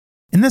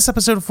In this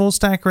episode of Full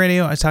Stack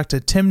Radio, I talked to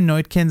Tim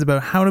Neutkens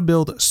about how to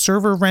build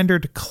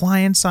server-rendered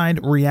client-side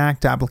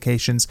React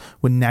applications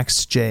with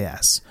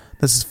Next.js.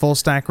 This is Full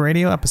Stack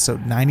Radio,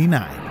 episode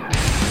 99.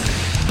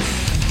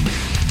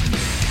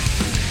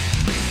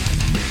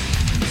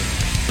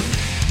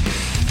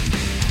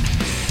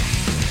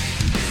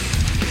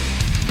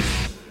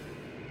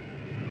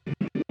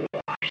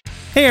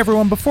 Hey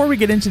everyone, before we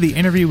get into the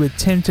interview with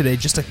Tim today,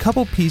 just a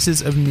couple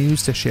pieces of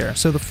news to share.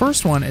 So the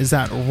first one is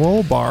that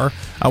Rollbar,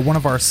 one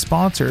of our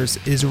sponsors,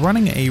 is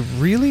running a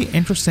really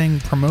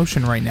interesting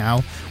promotion right now,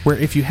 where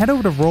if you head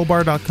over to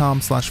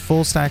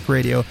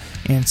rollbar.com/fullstackradio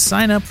and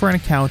sign up for an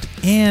account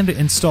and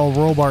install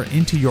Rollbar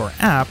into your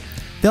app,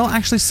 they'll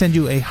actually send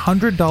you a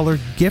 $100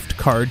 gift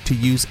card to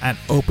use at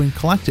Open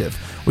Collective,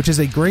 which is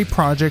a great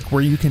project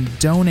where you can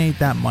donate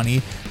that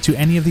money to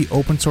any of the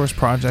open source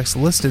projects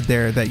listed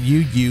there that you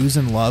use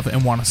and love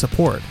and want to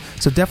support.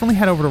 So definitely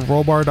head over to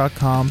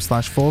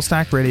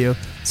rollbar.com/fullstackradio,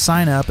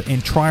 sign up,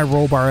 and try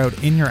Rollbar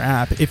out in your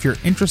app if you're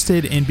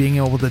interested in being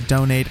able to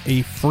donate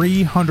a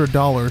free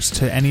 $100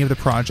 to any of the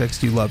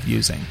projects you love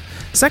using.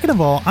 Second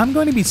of all, I'm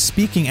going to be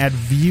speaking at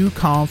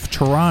VueConf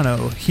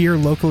Toronto here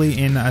locally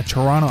in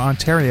Toronto,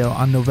 Ontario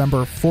on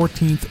November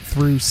 14th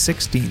through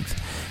 16th.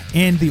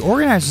 And the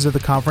organizers of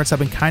the conference have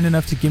been kind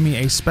enough to give me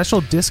a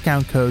special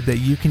discount code that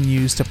you can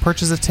use to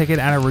purchase a ticket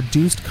at a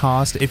reduced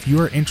cost if you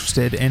are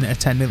interested in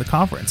attending the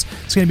conference.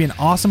 It's going to be an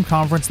awesome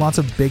conference. Lots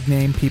of big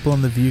name people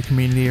in the Vue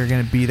community are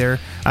going to be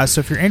there. So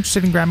if you're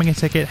interested in grabbing a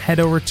ticket,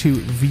 head over to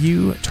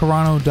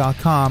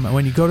vuetoronto.com. And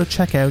when you go to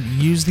checkout,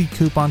 use the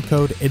coupon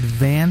code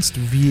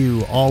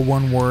ADVANCEDVUE, all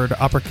one word,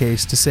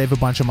 uppercase, to save a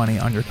bunch of money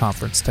on your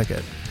conference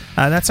ticket.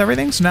 That's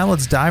everything. So now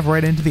let's dive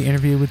right into the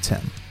interview with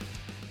Tim.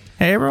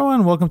 Hey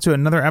everyone, welcome to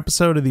another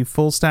episode of the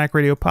Full Stack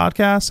Radio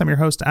podcast. I'm your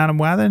host, Adam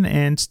Wathen,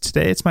 and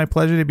today it's my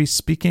pleasure to be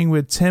speaking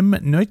with Tim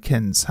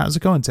Neutkens. How's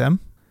it going, Tim?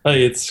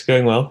 Hey, it's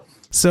going well.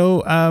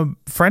 So,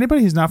 for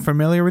anybody who's not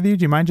familiar with you,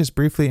 do you mind just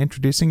briefly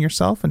introducing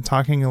yourself and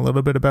talking a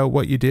little bit about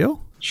what you do?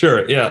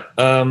 Sure, yeah.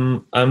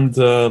 I'm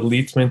the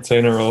lead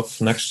maintainer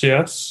of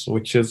Next.js,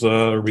 which is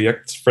a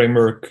React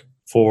framework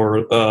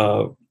for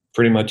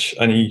pretty much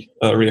any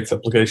React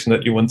application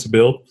that you want to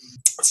build.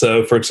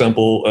 So, for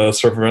example,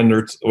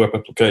 server-rendered web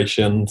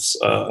applications,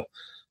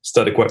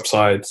 static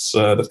websites,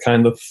 that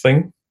kind of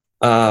thing.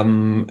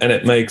 And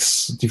it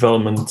makes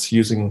development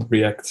using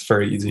React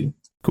very easy.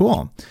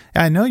 Cool.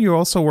 I know you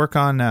also work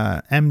on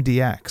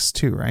MDX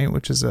too, right?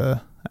 Which is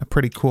a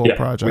pretty cool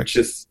project. Which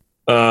is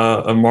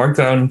a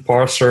Markdown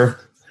parser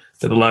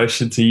that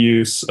allows you to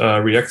use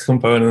React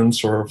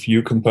components or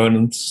Vue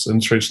components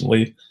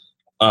recently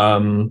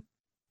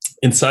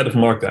inside of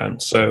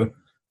Markdown. So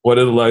what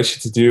it allows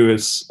you to do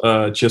is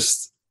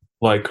just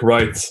like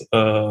write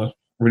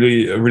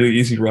really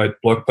easy write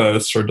blog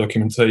posts or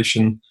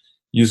documentation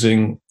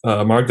using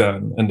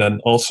Markdown, and then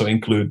also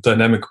include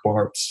dynamic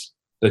parts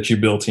that you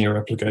built in your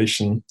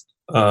application.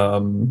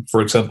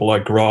 For example,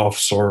 like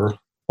graphs or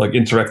like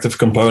interactive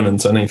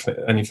components,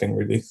 anything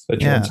really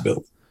that you want to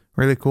build.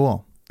 Really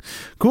cool.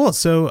 Cool.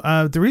 So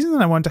the reason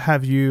that I want to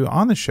have you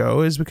on the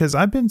show is because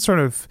I've been sort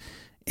of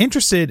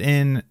interested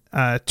in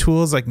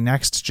tools like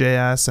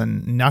Next.js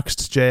and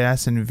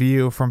Nuxt.js and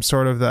Vue from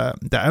sort of the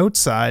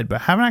outside,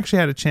 but haven't actually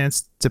had a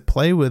chance to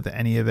play with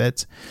any of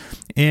it.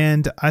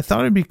 And I thought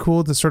it'd be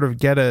cool to sort of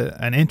get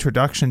an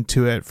introduction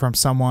to it from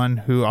someone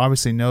who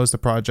obviously knows the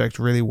project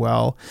really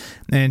well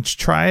and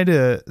try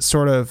to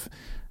sort of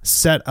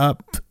set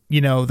up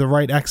the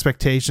right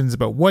expectations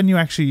about when you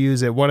actually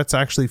use it, what it's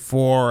actually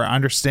for,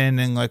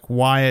 understanding like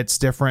why it's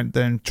different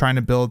than trying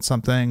to build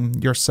something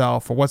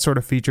yourself, or what sort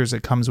of features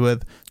it comes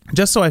with,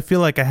 just so I feel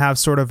like I have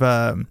sort of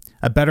a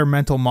better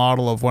mental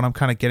model of what I'm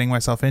kind of getting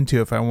myself into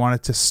if I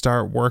wanted to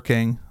start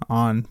working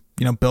on,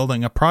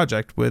 building a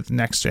project with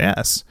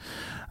Next.js.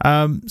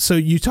 So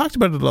you talked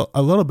about it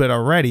a little bit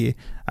already,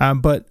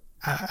 but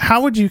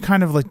how would you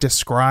kind of like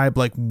describe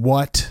like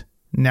what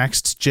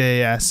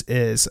Next.js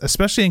is,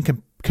 especially in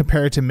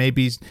compared to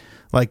maybe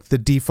like the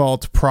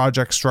default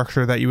project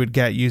structure that you would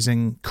get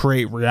using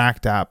Create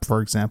React App, for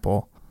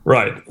example?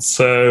 Right.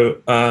 So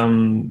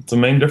the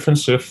main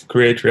difference with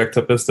Create React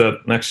App is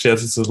that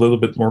Next.js is a little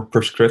bit more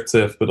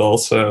prescriptive, but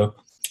also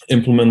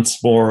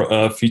implements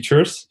more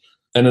features,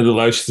 and it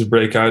allows you to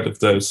break out of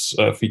those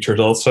features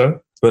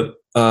also. But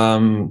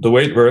the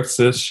way it works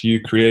is you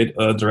create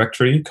a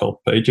directory called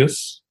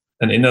Pages,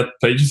 and in that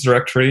Pages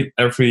directory,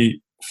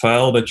 every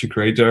file that you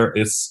create there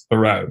is a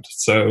route.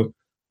 So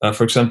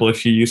for example,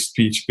 if you use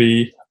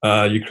PHP,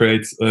 you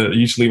create,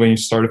 usually when you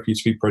start a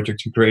PHP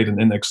project, you create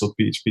an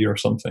index.php or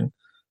something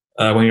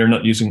when you're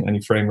not using any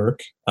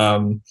framework.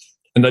 And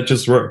that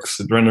just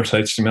works. It renders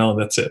HTML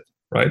and that's it,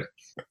 right?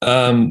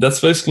 That's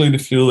basically the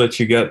feel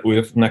that you get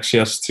with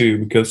Next.js too,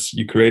 because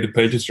you create a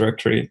pages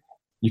directory,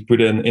 you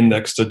put in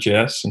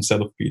index.js instead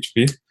of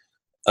PHP,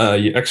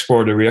 you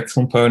export a React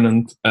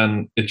component,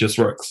 and it just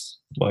works.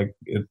 Like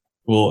it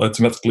will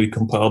automatically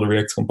compile the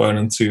React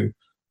component to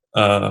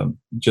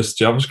just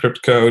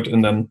JavaScript code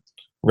and then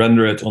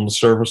render it on the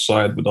server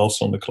side, but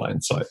also on the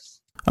client side.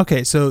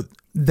 Okay, so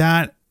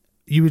that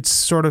you would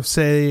sort of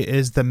say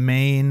is the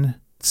main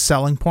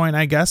selling point,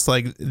 I guess.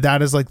 Like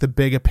that is like the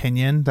big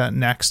opinion that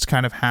Next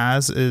kind of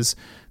has, is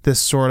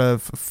this sort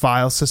of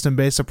file system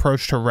based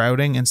approach to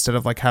routing, instead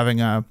of like having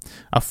a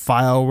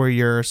file where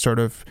you're sort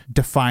of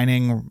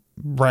defining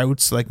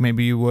routes like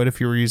maybe you would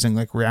if you were using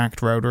like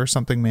React Router or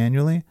something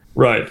manually.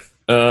 Right.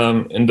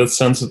 In that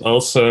sense, it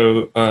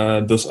also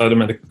does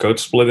automatic code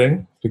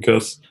splitting,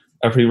 because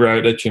every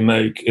route that you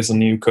make is a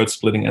new code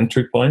splitting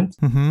entry point,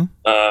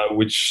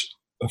 which,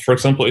 for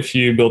example, if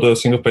you build a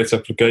single page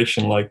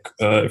application, like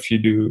if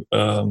you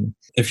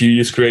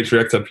use Create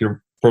React App,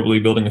 you're probably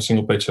building a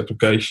single page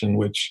application,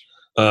 which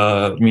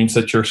means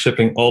that you're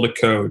shipping all the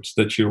code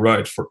that you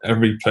write for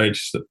every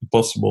page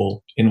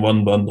possible in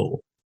one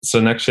bundle.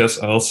 So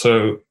Next.js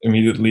also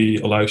immediately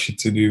allows you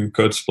to do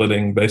code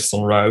splitting based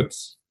on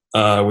routes,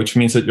 which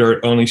means that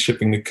you're only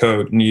shipping the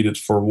code needed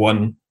for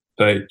one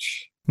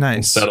page. Nice.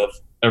 Instead of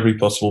every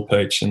possible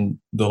page in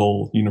the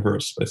whole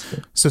universe,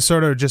 basically. So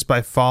sort of just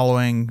by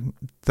following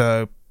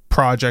the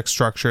project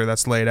structure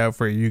that's laid out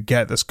for you, you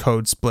get this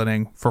code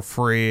splitting for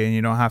free, and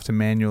you don't have to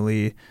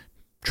manually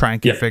try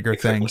and configure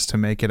things to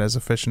make it as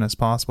efficient as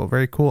possible.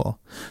 Very cool.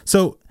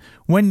 So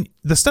when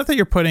the stuff that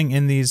you're putting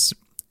in these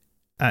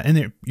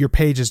your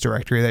pages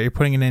directory, that you're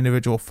putting in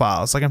individual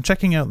files, like I'm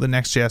checking out the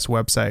Next.js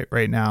website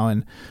right now,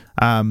 and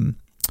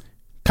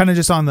kind of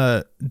just on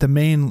the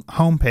main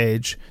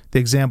homepage, the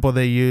example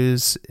they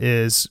use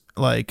is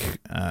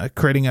like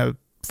creating a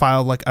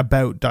file like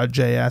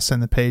about.js in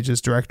the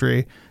pages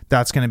directory.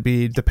 That's going to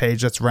be the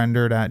page that's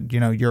rendered at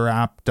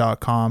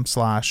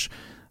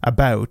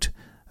yourapp.com/about.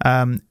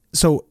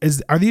 So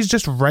are these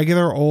just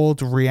regular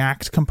old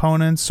React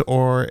components,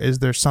 or is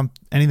there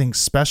anything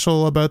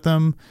special about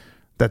them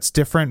that's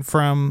different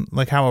from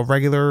like how a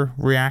regular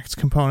React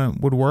component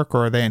would work,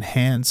 or are they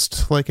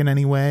enhanced like in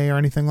any way or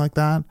anything like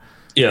that?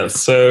 Yeah,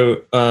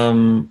 so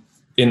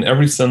in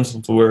every sense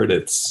of the word,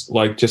 it's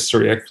like just a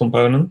React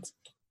component.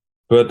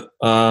 But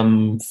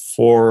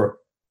for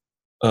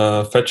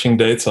fetching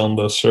data on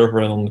the server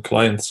and on the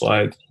client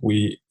side,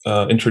 we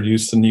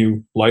introduced a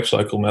new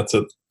lifecycle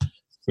method,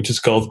 which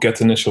is called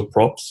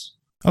getInitialProps.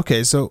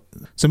 Okay, so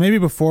maybe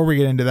before we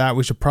get into that,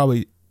 we should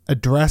probably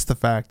address the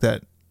fact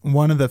that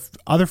one of the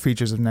other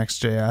features of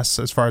Next.js,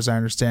 as far as I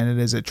understand it,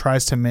 is it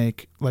tries to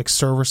make like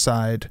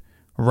server-side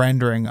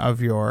rendering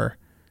of your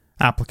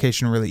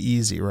application really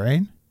easy,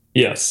 right?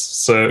 Yes.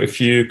 So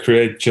if you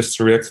create just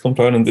a React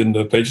component in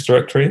the page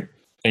directory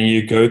and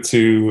you go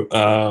to,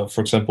 for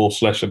example,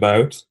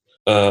 /about,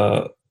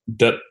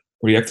 that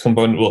React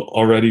component will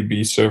already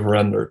be server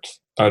rendered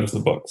out of the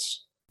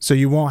box. So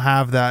you won't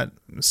have that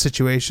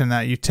situation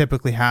that you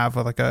typically have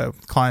with like a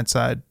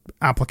client-side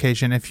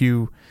application. If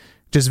you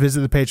just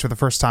visit the page for the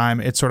first time,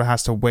 it sort of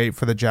has to wait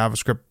for the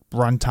JavaScript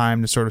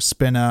runtime to sort of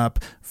spin up,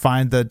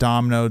 find the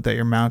DOM node that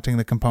you're mounting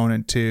the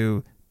component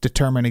to,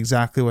 determine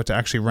exactly what to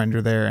actually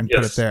render there, and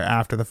put it there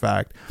after the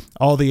fact.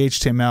 All the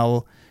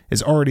HTML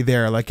is already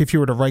there. Like if you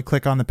were to right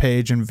click on the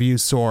page and view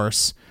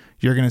source,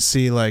 you're going to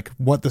see like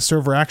what the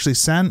server actually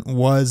sent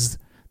was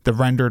the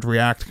rendered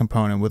React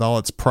component with all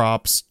its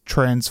props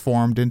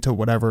transformed into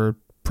whatever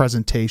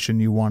presentation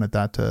you wanted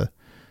that to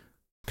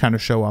kind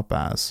of show up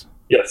as.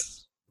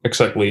 Yes,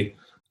 exactly.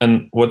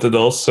 And what it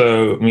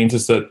also means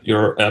is that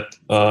your app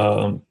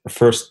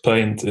first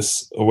paint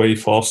is way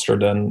faster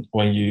than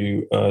when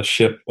you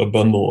ship a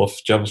bundle of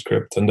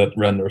JavaScript and that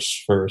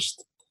renders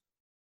first.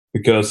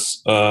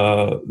 Because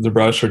the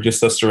browser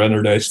just has to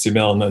render the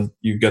HTML and then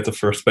you get the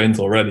first paint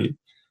already.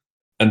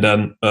 And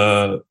then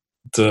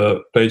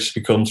the page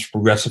becomes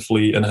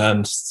progressively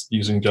enhanced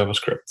using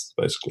JavaScript,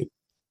 basically.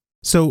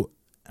 So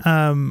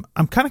I'm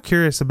kind of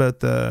curious about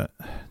the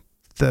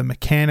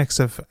mechanics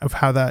of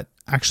how that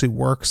actually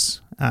works.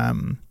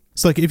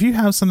 So like if you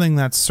have something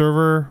that's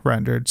server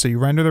rendered, so you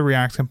render the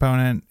React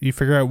component, you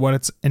figure out what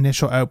its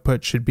initial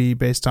output should be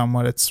based on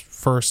what its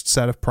first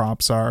set of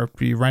props are.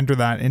 You render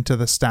that into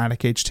the static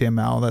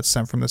HTML that's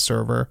sent from the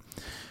server.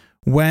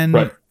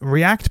 When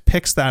React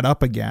picks that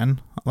up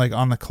again, like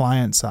on the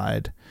client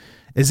side,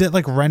 is it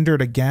like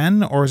rendered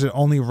again, or is it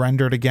only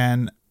rendered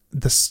again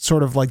the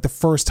sort of like the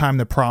first time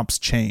the props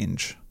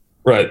change?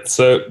 Right.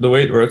 So the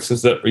way it works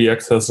is that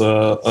React has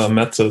a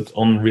method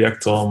on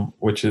React DOM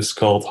which is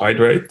called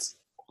hydrate.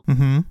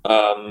 Mm-hmm.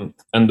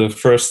 And the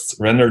first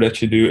render that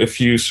you do,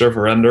 if you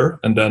server render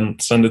and then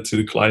send it to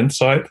the client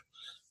side,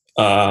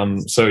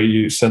 so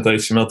you send the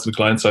HTML to the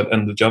client side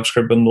and the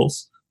JavaScript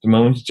bundles. The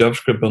moment the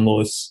JavaScript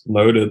bundle is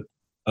loaded,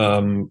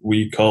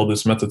 we call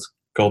this method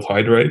called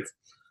hydrate,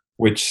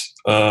 which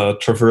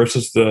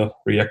traverses the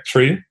React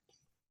tree,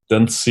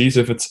 then sees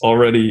if it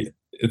already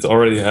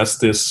has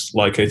this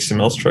like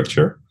HTML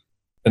structure.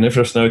 And if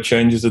there's no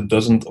changes, it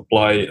doesn't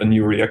apply a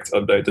new React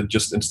update. It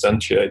just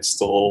instantiates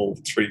the whole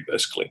tree,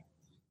 basically.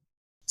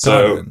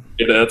 So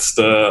it adds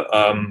the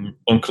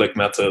on-click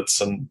methods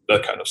and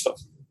that kind of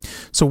stuff.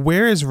 So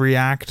where is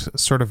React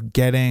sort of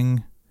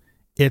getting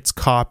its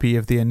copy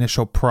of the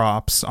initial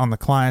props on the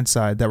client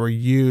side that were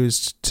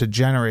used to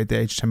generate the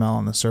HTML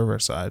on the server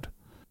side?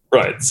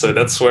 Right. So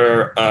that's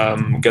where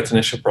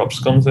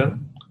getInitialProps comes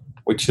in,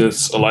 which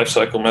is a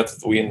lifecycle method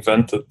we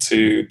invented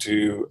to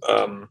do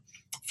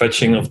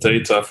fetching of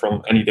data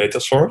from any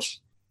data source,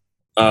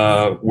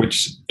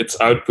 which its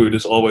output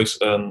is always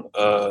a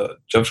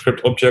JavaScript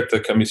object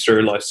that can be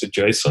serialized to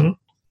JSON.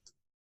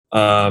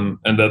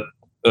 And that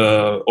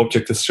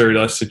object is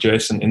serialized to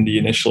JSON in the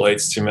initial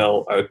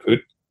HTML output.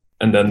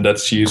 And then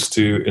that's used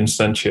to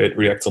instantiate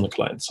React on the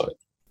client side.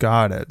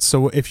 Got it.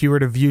 So if you were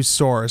to view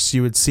source,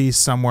 you would see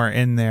somewhere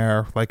in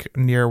there, like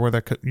near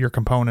where your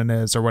component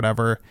is or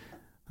whatever,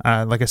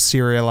 like a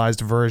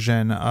serialized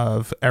version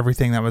of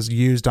everything that was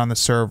used on the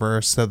server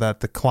so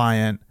that the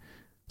client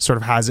sort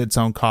of has its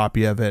own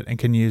copy of it and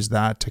can use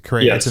that to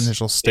create its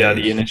initial state. Yeah,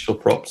 the initial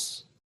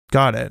props.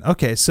 Got it.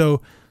 Okay.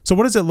 So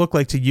what does it look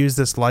like to use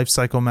this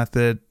lifecycle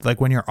method,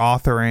 like when you're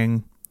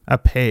authoring a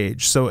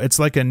page? So it's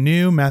like a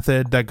new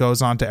method that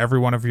goes on to every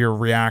one of your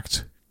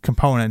React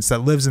components that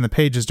lives in the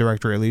pages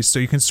directory, at least. So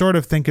you can sort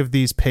of think of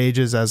these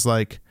pages as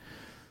like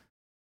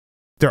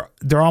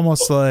they're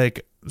almost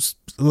like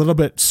a little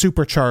bit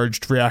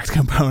supercharged React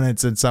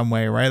components in some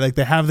way, right? Like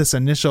they have this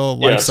initial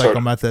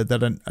lifecycle method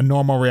that a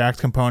normal React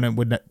component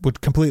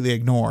would completely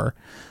ignore,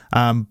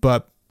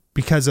 but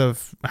because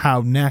of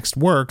how Next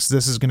works,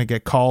 this is going to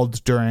get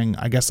called during,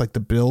 I guess, like the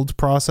build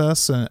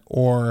process,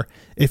 or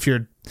if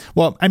you're,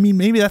 well, I mean,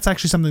 maybe that's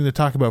actually something to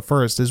talk about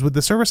first, is with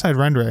the server-side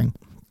rendering,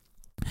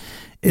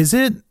 is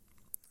it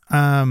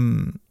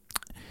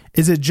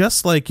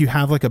just like you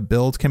have like a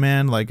build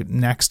command, like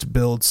next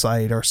build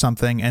site or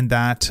something, and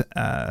that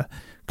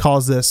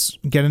calls this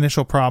get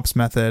initial props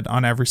method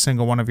on every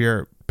single one of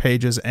your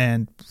pages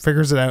and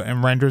figures it out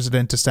and renders it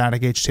into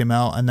static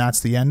HTML, and that's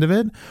the end of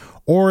it?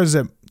 Or is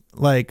it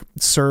like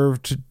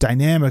served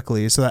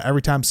dynamically so that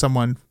every time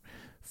someone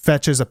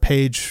fetches a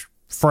page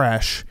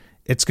fresh,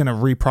 it's going to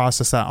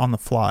reprocess that on the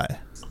fly?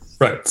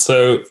 Right.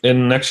 So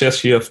in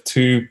Next.js, you have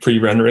two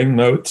pre-rendering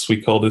modes.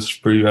 We call this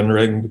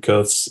pre-rendering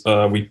because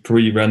we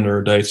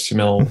pre-render the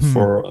HTML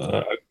for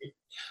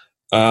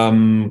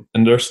and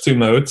there's two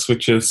modes,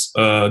 which is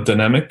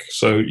dynamic.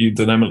 So you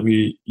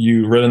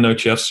run a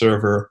Node.js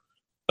server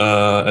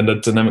and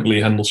that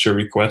dynamically handles your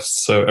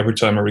requests. So every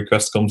time a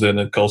request comes in,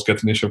 it calls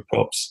get initial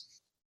props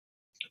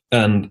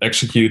and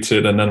executes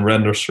it and then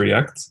renders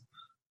React,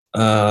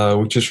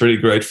 which is really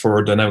great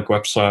for dynamic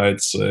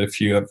websites if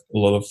you have a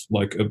lot of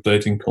like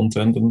updating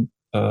content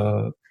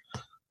and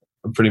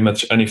pretty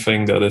much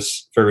anything that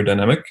is very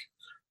dynamic.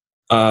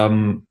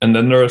 And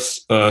then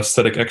there's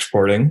static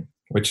exporting,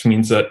 which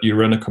means that you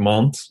run a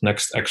command,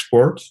 next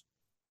export,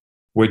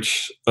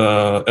 which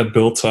at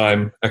build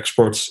time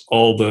exports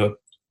all the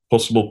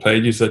possible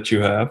pages that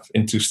you have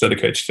into static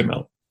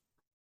HTML.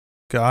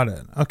 Got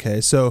it. Okay,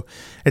 so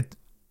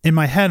in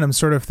my head, I'm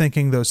sort of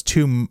thinking those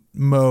two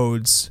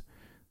modes.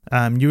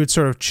 You would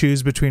sort of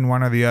choose between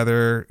one or the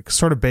other,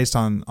 sort of based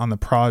on the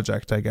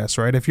project, I guess,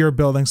 right? If you're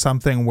building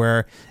something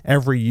where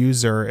every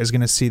user is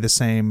going to see the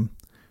same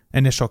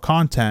initial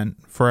content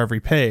for every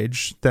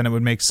page, then it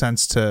would make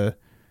sense to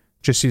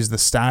just use the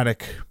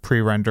static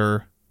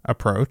pre-render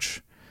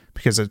approach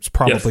because it's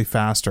probably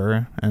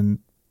faster and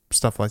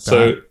stuff like that.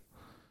 So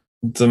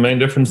the main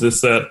difference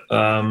is that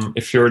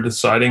if you're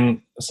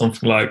deciding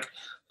something like,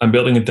 I'm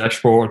building a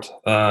dashboard,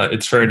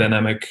 it's very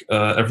dynamic.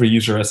 Every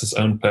user has his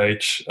own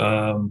page.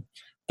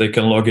 They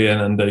can log in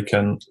and they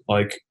can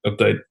like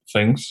update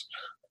things.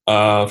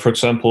 For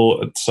example,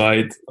 at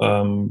site,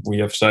 we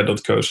have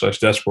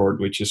site.co/dashboard,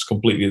 which is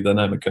completely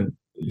dynamic and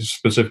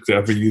specific to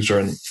every user,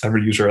 and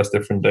every user has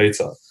different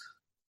data.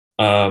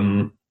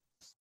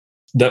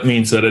 That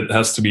means that it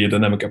has to be a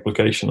dynamic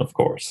application, of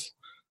course.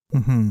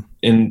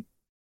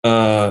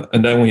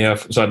 And then we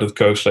have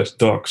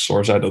site.co/docs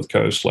or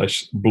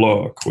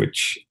site.co/blog,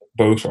 which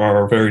both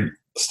are very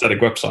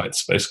static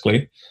websites,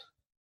 basically.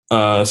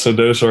 So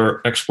those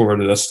are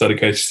exported as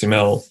static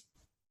HTML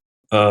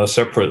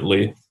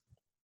separately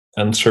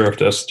and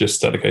served as just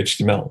static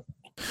HTML.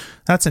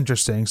 That's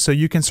interesting. So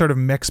you can sort of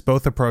mix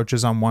both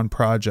approaches on one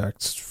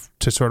project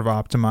to sort of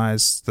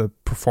optimize the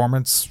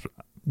performance.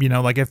 You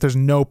know, like if there's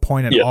no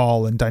point at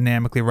all in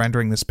dynamically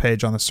rendering this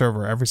page on the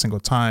server every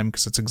single time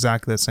because it's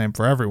exactly the same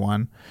for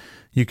everyone,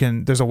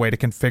 there's a way to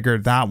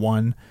configure that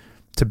one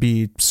to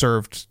be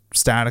served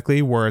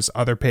statically, whereas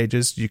other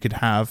pages you could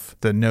have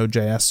the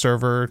Node.js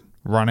server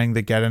running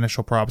the get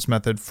initial props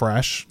method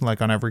fresh,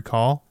 like on every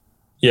call.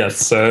 Yes,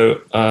 so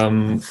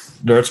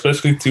there's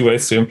basically two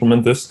ways to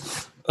implement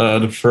this.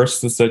 The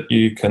first is that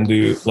you can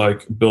do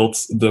like build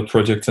the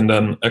project and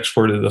then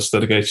export it as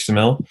static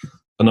HTML.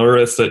 Another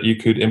is that you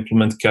could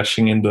implement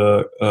caching in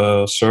the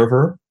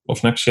server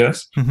of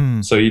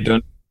Next.js. So you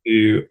don't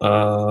do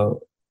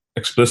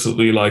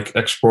explicitly like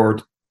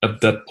export at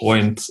that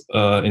point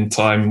in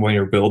time when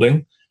you're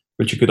building,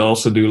 but you could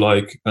also do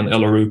like an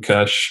LRU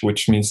cache,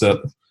 which means that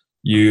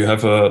you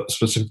have a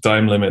specific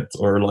time limit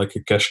or like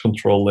a cache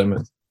control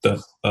limit that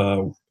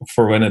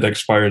for when it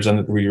expires and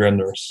it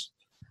re-renders.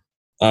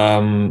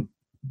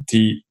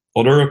 The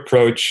other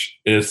approach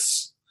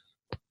is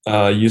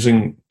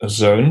using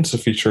zones, a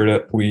feature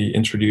that we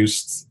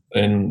introduced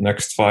in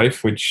Next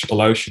 5, which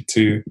allows you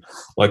to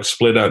like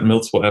split out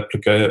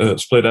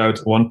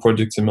one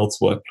project in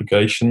multiple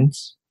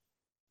applications,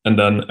 and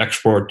then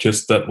export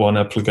just that one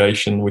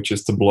application, which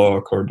is the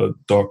blog or the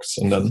docs,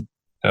 and then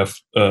have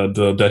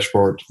the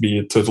dashboard be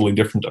a totally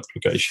different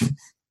application.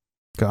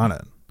 Got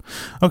it.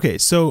 Okay,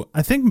 so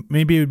I think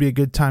maybe it would be a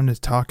good time to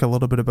talk a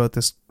little bit about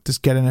this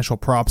get initial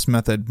props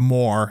method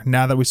more,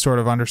 now that we sort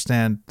of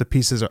understand the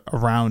pieces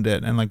around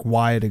it and like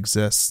why it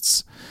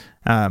exists,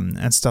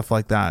 and stuff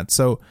like that.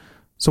 So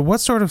what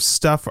sort of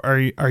stuff are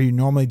you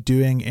normally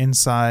doing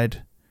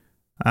inside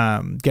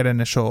get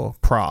initial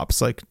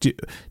props? Like, do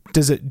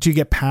you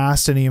get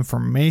passed any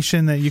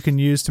information that you can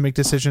use to make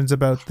decisions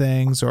about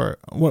things, or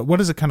what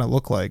does it kind of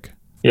look like?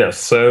 Yes,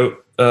 so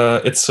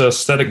it's a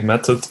static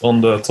method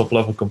on the top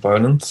level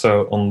component,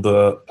 so on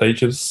the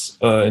pages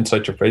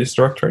inside your pages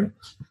directory.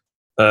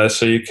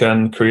 So you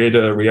can create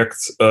a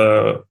React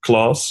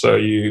class. So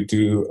you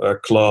do a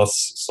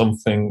class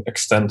something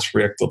extends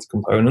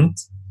React.component.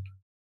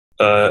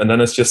 And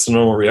then it's just a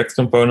normal React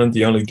component.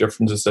 The only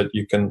difference is that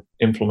you can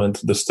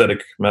implement the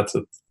static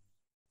method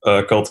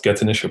called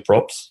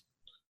getInitialProps.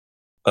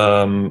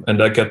 And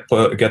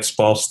that gets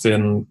passed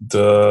in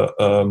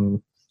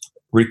the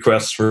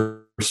request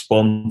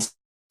response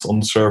on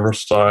the server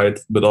side,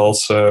 but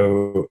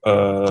also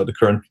the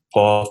current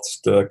path,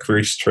 the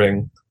query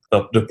string,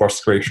 the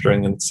parsed query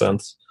string in a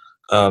sense,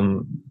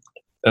 and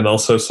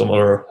also some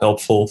other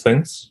helpful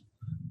things.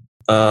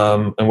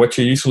 And what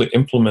you usually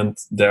implement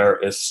there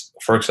is,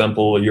 for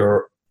example,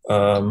 your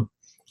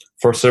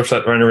for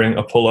server-side rendering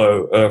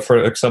Apollo.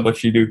 For example,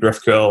 if you do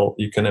GraphQL,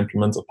 you can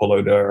implement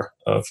Apollo there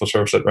for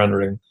server-side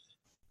rendering.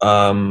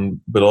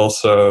 But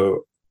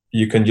also,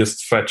 you can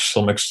just fetch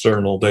some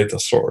external data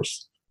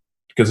source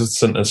because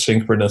it's an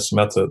asynchronous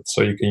method.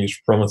 So you can use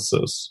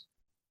promises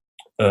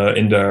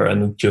in there,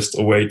 and it just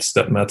awaits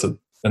that method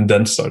and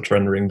then starts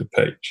rendering the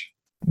page.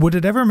 Would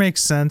it ever make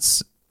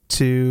sense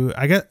to,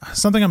 I get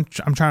something I'm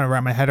trying to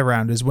wrap my head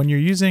around is when you're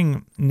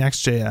using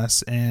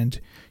Next.js and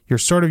you're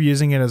sort of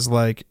using it as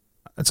like,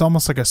 it's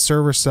almost like a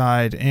server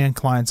side and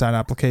client side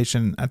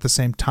application at the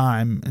same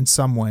time in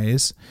some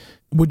ways.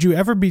 Would you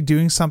ever be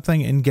doing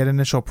something in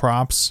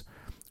getInitialProps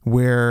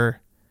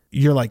where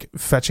you're like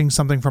fetching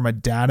something from a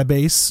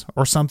database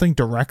or something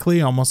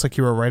directly, almost like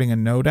you were writing a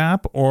Node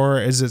app? Or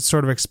is it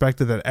sort of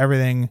expected that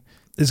everything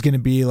is going to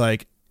be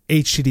like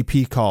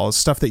HTTP calls,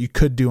 stuff that you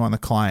could do on the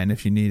client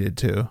if you needed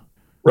to?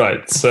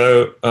 Right.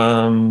 So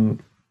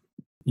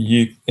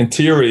in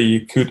theory,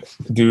 you could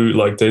do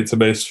like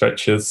database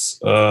fetches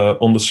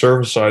on the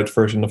server side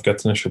version of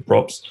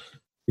getInitialProps,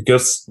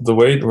 because the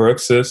way it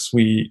works is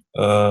we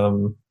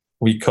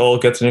call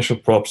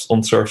getInitialProps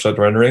on server side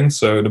rendering.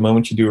 So the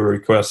moment you do a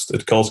request,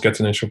 it calls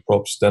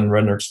getInitialProps, then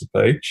renders the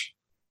page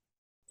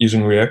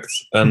using React.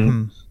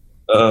 And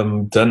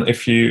then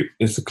if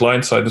the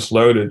client side is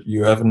loaded,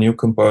 you have a new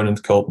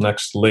component called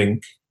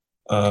NextLink,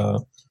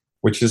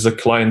 which is a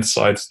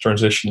client-side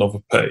transition of a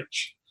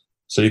page.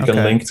 So you can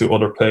link to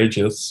other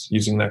pages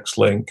using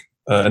NextLink,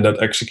 and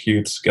that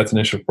executes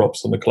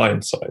getInitialProps on the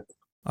client side.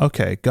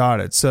 Okay, got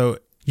it. So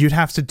you'd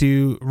have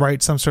to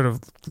write some sort of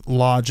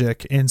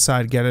logic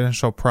inside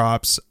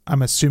getInitialProps,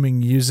 I'm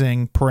assuming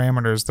using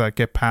parameters that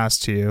get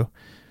passed to you,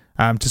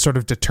 to sort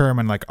of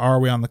determine, like, are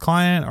we on the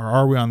client or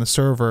are we on the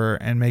server,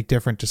 and make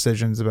different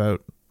decisions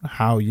about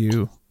how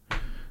you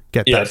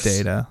get that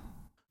data.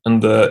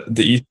 And the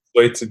easiest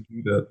way to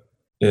do that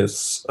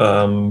is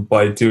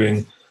by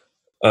doing,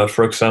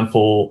 for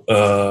example,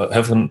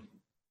 have an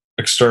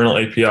external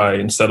API.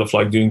 Instead of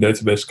like doing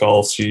database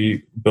calls,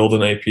 you build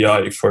an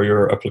API for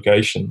your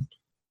application,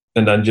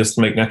 and then just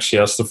make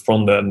Next.js the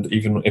front end,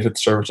 even if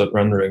it's server-side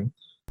rendering,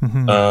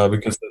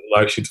 because it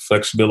allows you the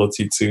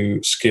flexibility to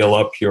scale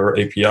up your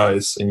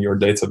APIs in your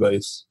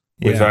database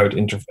without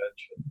intervention.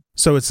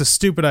 So it's a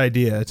stupid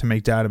idea to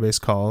make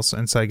database calls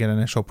inside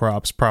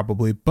getInitialProps,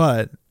 probably,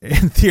 but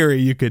in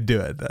theory, you could do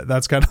it.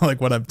 That's kind of like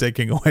what I'm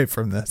taking away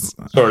from this.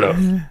 Sort of,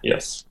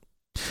 yes.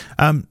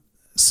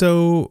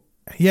 So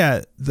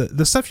yeah,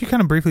 the stuff you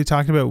kind of briefly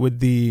talked about with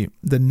the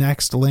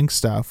NextLink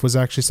stuff was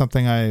actually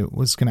something I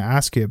was going to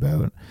ask you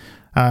about,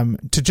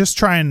 to just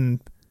try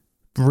and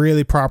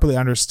really properly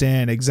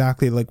understand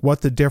exactly like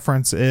what the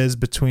difference is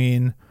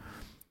between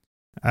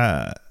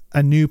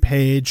a new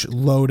page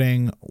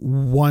loading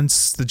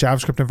once the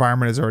JavaScript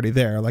environment is already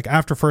there. Like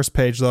after first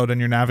page load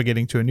and you're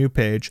navigating to a new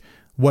page,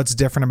 what's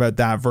different about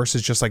that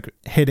versus just like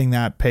hitting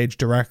that page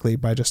directly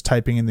by just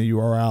typing in the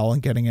URL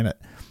and getting it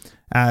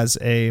as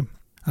a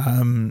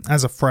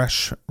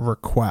fresh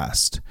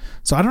request.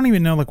 So I don't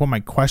even know like what my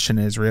question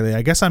is really.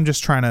 I guess I'm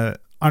just trying to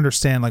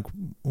understand like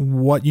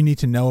what you need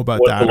to know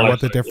about that or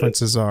what the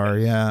differences are.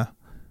 Yeah.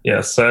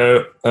 Yeah,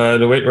 so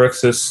the way it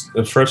works is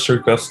the first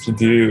request to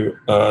do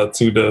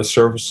to the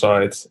server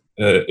side,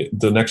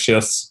 the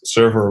Next.js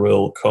server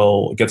will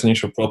call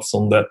getInitialProps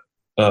on that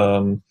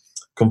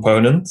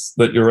component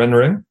that you're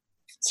rendering,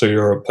 so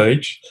your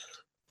page.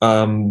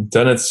 Then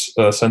it's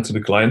sent to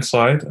the client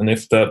side, and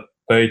if that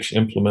page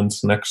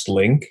implements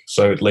NextLink,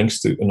 so it links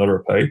to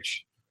another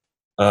page,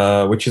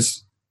 which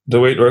is the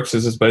way it works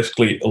is it's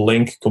basically a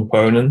link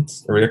component,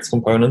 a React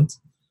component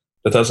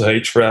that has a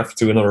href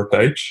to another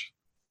page.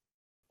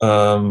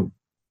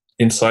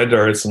 Inside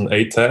there is an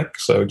A tag,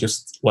 so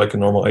just like a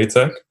normal A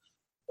tag.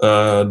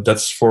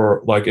 That's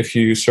for like if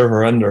you server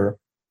render,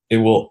 it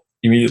will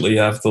immediately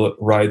have the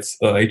right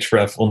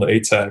href on the A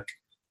tag.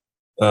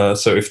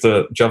 So if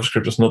the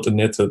JavaScript is not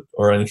initted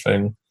or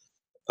anything,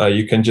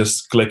 you can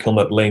just click on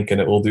that link and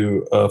it will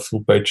do a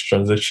full page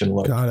transition,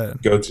 like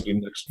go to the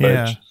next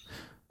page. Yeah.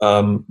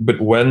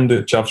 But when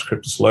the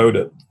JavaScript is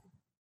loaded,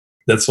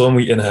 that's when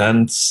we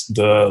enhance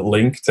the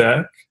link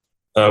tag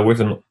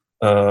with an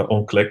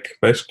on-click,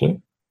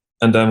 basically.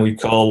 And then we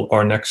call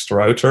our next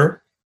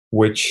router,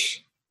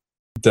 which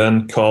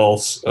then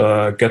calls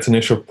get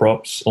initial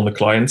props on the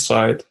client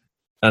side,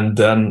 and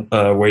then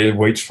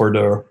waits for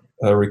the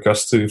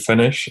request to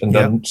finish, and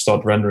then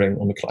start rendering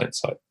on the client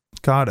side.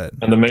 Got it.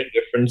 And the main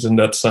difference in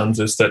that sense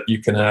is that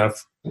you can have,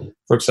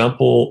 for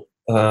example,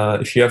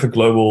 if you have a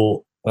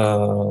global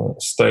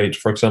state,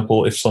 for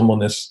example, if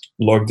someone is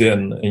logged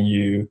in and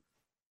you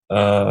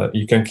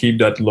can keep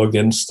that logged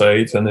in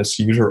state and its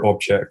user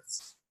object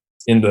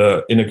in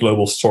a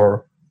global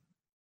store,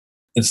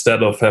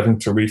 instead of having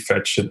to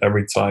refetch it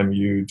every time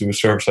you do a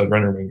server-side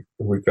rendering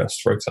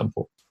request, for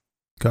example.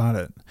 Got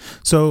it.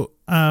 So,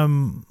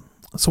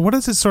 so what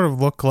does it sort of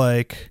look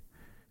like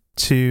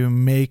to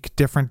make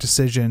different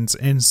decisions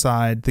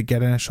inside the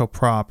get initial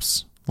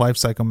props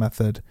lifecycle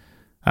method?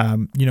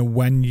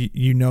 When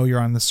you know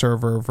you're on the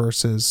server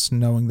versus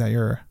knowing that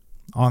you're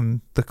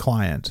on the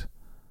client.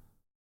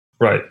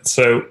 Right.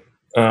 So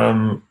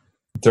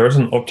there's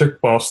an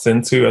object passed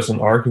into as an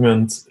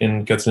argument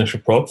in get initial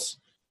props,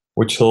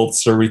 which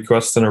holds a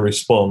request and a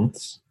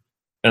response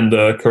and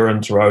the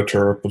current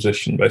router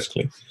position,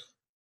 basically.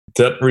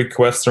 That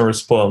request and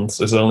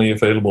response is only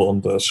available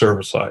on the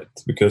server side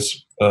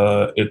because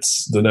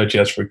it's the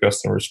Node.js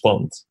request and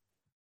response.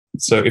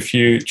 So if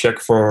you check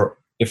for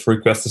if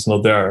request is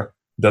not there,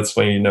 that's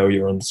when you know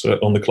you're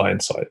on the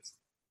client side.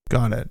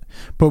 Got it.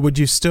 But would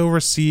you still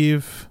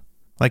receive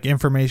like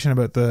information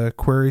about the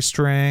query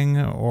string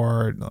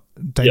or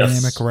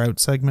dynamic route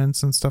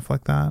segments and stuff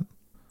like that?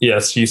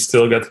 Yes, you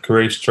still get the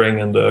query string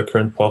and the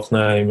current path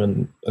name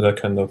and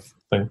that kind of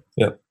thing.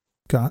 Yeah.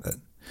 Got it.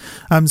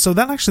 So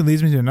that actually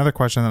leads me to another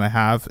question that I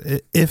have.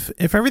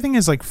 If everything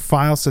is like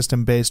file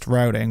system based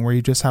routing, where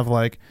you just have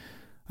like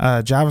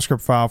a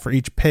JavaScript file for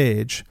each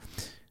page,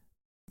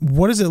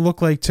 what does it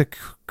look like to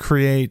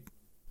create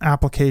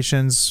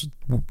applications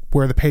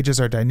where the pages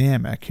are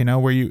dynamic,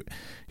 where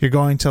you're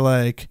going to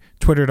like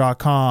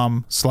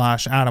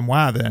twitter.com/Adam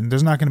Wathan.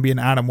 There's not going to be an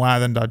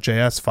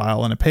adamwathan.js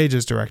file in a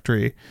pages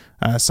directory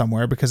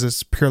somewhere because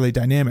it's purely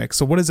dynamic.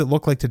 So what does it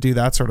look like to do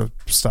that sort of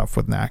stuff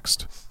with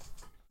Next?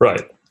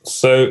 Right.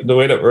 So the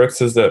way that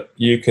works is that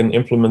you can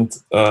implement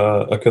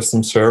a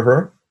custom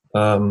server,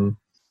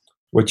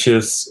 which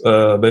is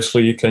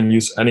basically you can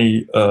use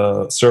any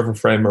server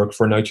framework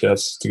for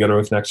Node.js together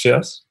with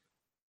Next.js,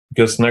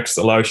 because Next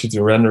allows you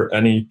to render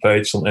any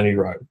page on any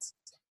route.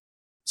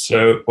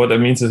 So what that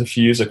means is if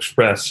you use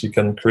Express, you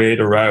can create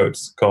a route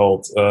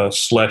called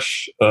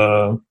slash.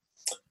 For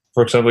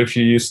example, if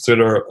you use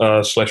Twitter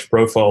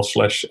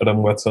 /profile/Adam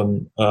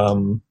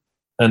Wathan,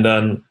 and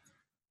then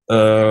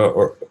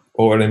or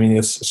what I mean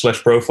is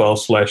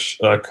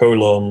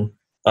 /profile/:,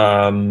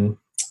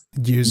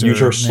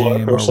 user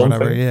slug or something.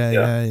 Whatever.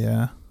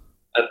 Yeah.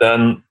 And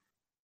then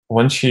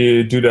once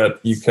you do that,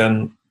 you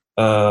can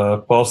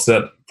pass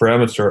that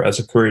parameter as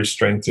a query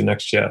string to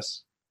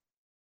Next.js.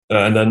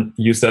 And then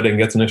use that in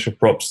get initial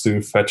props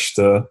to fetch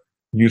the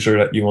user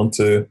that you want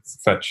to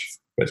fetch,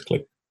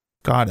 basically.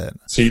 Got it.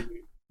 So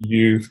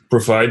you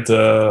provide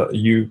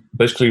you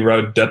basically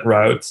route that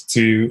route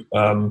to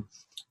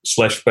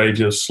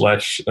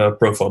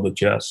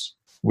 /pages/profile.js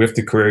with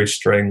the query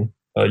string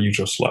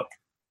user slug.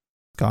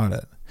 Got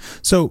it.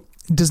 So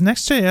does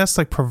Next.js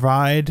like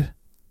provide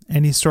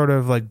any sort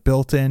of like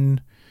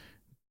built-in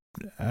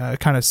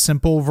kind of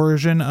simple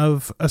version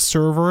of a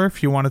server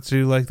if you wanted to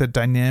do like the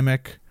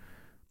dynamic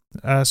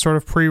sort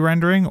of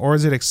pre-rendering, or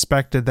is it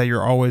expected that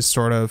you're always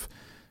sort of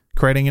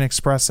creating an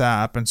Express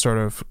app and sort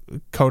of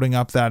coding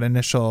up that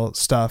initial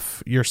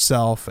stuff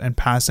yourself and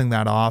passing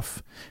that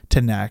off to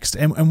Next?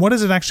 And what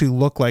does it actually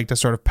look like to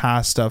sort of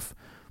pass stuff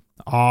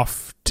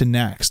off to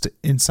Next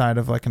inside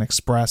of like an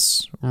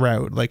Express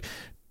route? Like,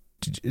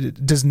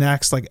 does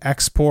Next like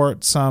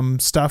export some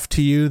stuff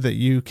to you that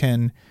you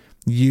can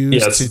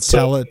use to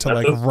tell it to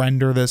like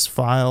render this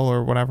file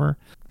or whatever?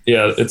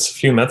 Yeah, it's a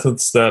few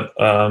methods that,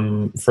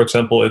 for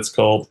example, it's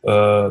called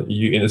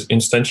you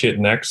instantiate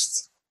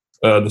Next,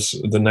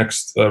 the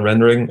Next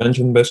rendering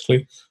engine,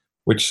 basically,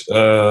 which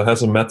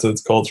has a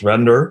method called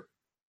render.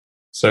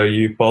 So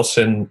you pass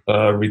in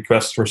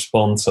request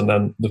response and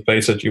then the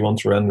page that you want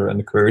to render and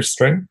the query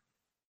string.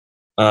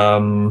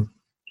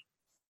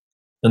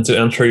 And to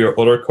answer your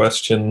other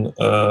question,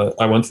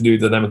 I want to do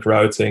dynamic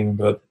routing,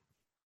 but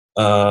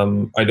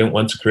I don't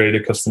want to create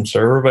a custom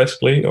server,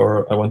 basically,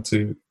 or I want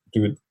to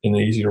do it in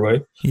an easier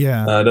way.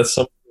 Yeah, that's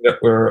something that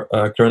we're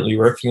currently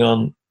working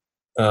on.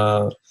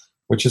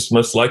 which is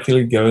most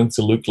likely going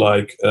to look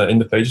like in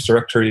the pages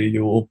directory,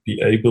 you will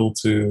be able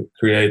to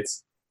create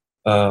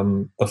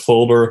a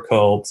folder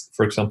called,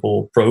 for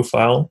example,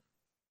 profile,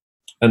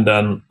 and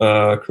then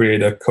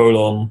create a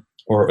colon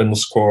or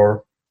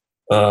underscore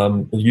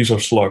user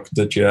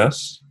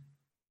slug.js.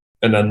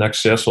 And then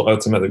Next.js will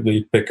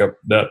automatically pick up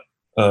that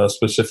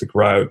specific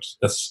route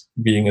as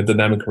being a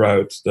dynamic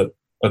route that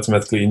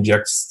automatically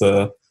injects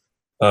the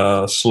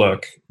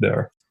slug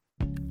there.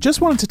 Just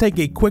wanted to take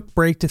a quick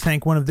break to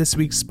thank one of this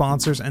week's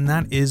sponsors, and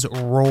that is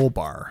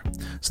Rollbar.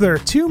 So there are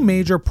two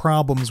major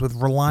problems with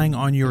relying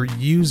on your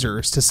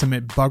users to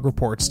submit bug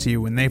reports to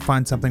you when they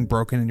find something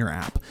broken in your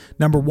app.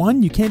 Number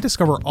one, you can't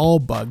discover all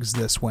bugs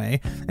this way.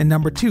 And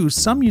number two,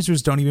 some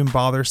users don't even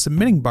bother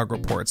submitting bug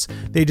reports.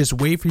 They just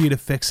wait for you to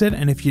fix it,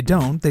 and if you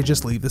don't, they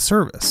just leave the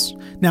service.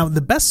 Now,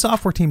 the best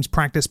software teams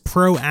practice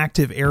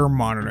proactive error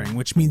monitoring,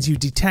 which means you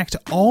detect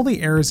all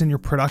the errors in your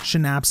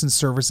production apps and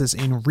services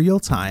in real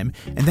time,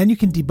 and then you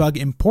can debug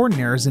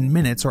important errors in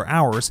minutes or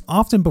hours,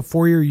 often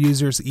before your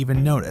users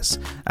even notice.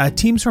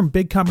 Teams from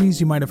big companies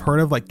you might have heard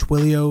of like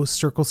Twilio,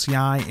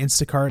 CircleCI,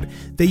 Instacart,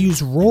 they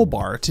use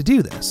Rollbar to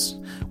do this.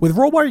 With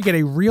Rollbar, you get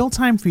a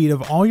real-time feed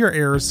of all your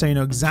errors so you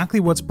know exactly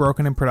what's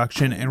broken in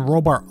production, and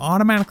Rollbar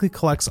automatically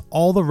collects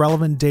all the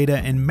relevant data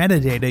and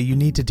metadata you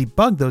need to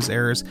debug those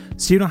errors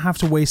so you don't have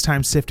to waste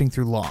time sifting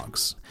through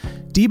logs.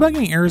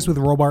 Debugging errors with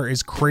Rollbar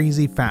is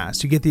crazy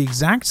fast. You get the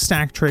exact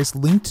stack trace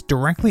linked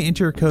directly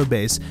into your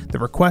codebase, the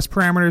request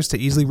parameters to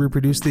easily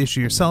reproduce the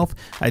issue yourself,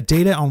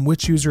 data on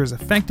which user is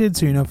affected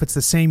so you know if it's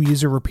the same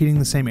user repeating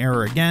the same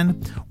error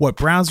again, what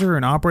browser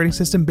and operating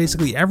system,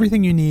 basically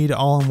everything you need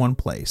all in one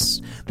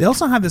place. They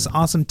also have this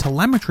awesome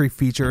telemetry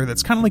feature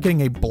that's kind of like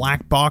getting a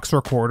black box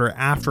recorder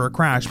after a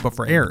crash but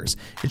for errors.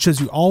 It shows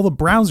you all the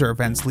browser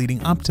events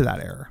leading up to that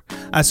error.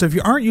 So if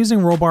you aren't using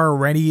Rollbar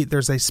already,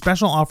 there's a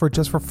special offer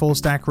just for Full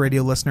Stack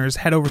Radio listeners.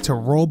 Head over to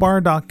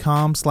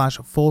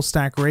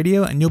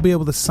rollbar.com/fullstackradio and you'll be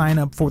able to sign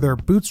up for their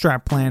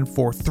Bootstrap plan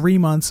for 3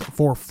 months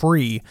for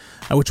free,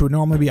 which would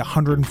normally be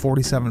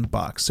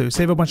 $147. So you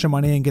save a bunch of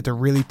money and get to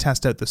really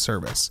test out the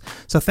service.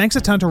 So thanks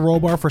a ton to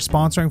Rollbar for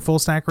sponsoring Full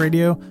Stack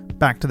Radio.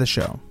 Back to the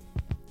show.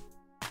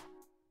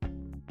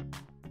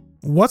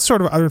 What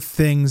sort of other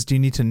things do you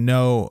need to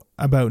know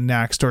about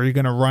Next, or are you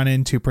going to run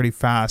into pretty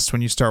fast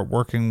when you start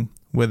working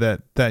with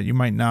it that you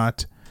might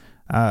not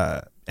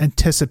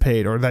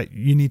anticipate or that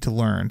you need to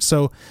learn?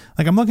 So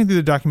like I'm looking through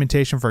the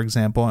documentation, for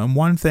example, and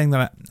one thing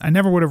that I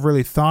never would have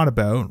really thought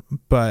about,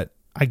 but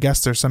I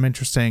guess there's some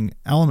interesting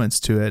elements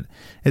to it,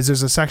 is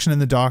there's a section in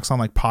the docs on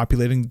like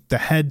populating the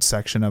head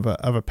section of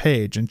a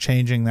page and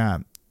changing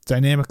that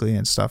dynamically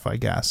and stuff, I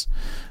guess.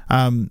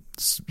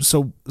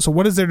 So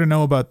what is there to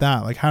know about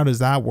that? Like, how does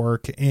that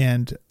work?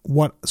 And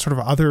what sort of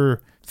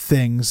other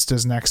things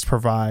does Next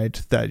provide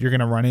that you're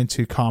going to run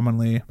into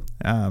commonly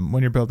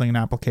when you're building an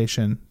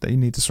application that you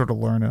need to sort of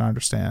learn and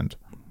understand?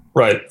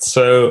 Right.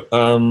 So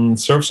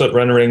server-side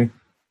rendering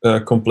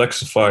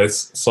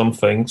complexifies some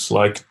things,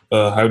 like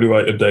how do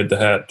I update the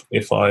head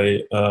if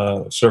I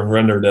server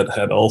render that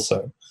head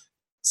also.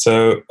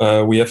 So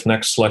we have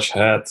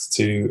Next/head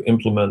to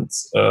implement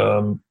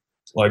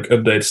like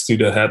updates to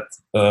the head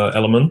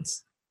element.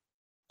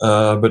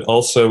 But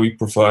also we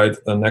provide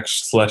a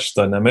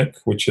Next/dynamic,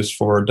 which is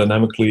for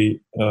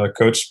dynamically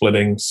code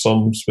splitting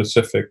some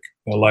specific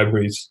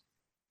libraries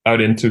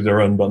out into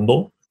their own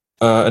bundle.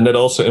 And that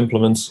also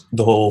implements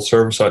the whole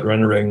server-side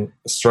rendering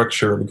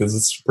structure, because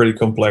it's pretty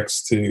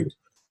complex to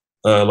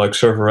like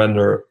server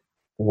render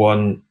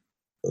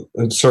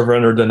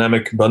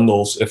dynamic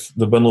bundles if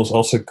the bundles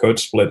also code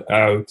split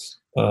out.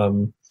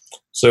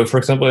 So for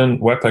example, in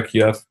Webpack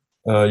you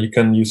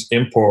can use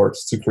import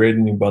to create a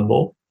new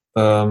bundle.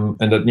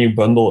 And that new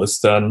bundle is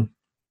then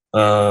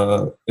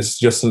is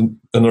just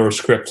another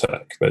script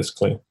tag,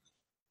 basically.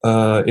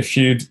 If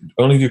you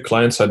only do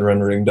client-side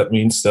rendering, that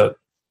means that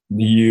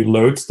you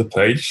load the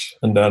page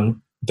and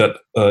then that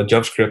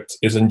JavaScript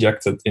is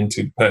injected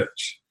into the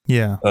page.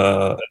 Yeah.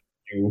 A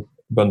new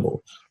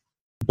bundle.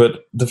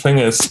 But the thing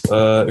is,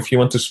 if you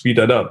want to speed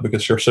that up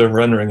because you're server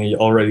rendering and you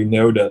already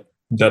know that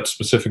that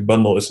specific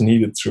bundle is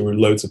needed to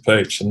load the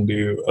page and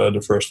do the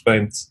first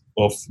paint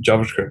of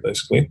JavaScript,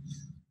 basically,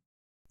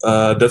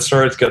 that's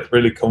where it gets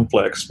really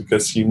complex,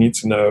 because you need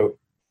to know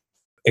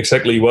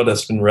exactly what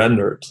has been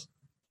rendered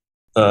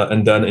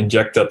and then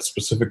inject that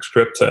specific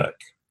script tag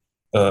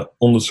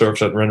on the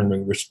server-side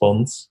rendering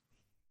response.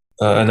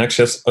 And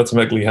Next.js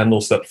automatically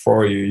handles that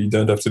for you. You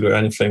don't have to do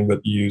anything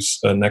but use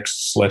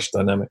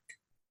Next/dynamic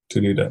to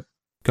do that.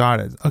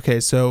 Got it. Okay,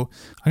 so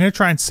I'm going to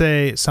try and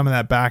say some of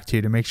that back to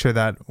you to make sure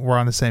that we're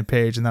on the same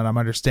page and that I'm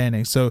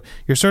understanding. So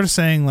you're sort of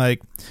saying,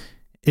 like,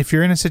 if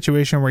you're in a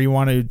situation where you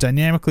want to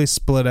dynamically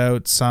split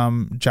out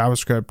some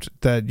JavaScript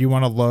that you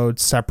want to load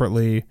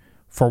separately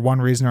for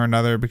one reason or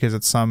another, because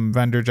it's some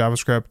vendor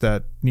JavaScript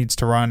that needs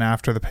to run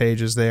after the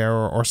page is there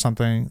or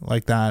something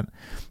like that,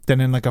 then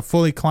in like a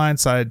fully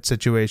client-side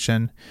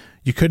situation,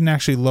 you couldn't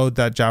actually load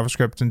that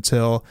JavaScript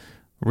until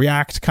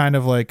React kind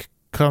of like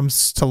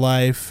comes to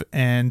life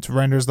and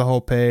renders the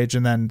whole page,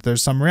 and then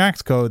there's some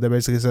React code that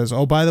basically says,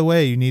 oh, by the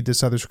way, you need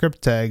this other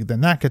script tag, then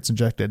that gets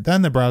injected,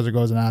 then the browser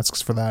goes and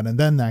asks for that, and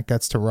then that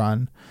gets to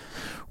run.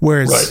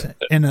 Whereas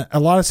in a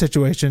lot of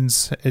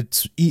situations,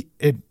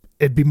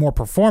 it'd be more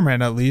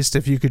performant, at least,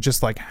 if you could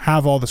just like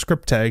have all the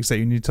script tags that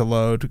you need to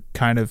load,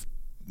 kind of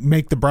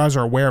make the browser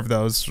aware of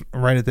those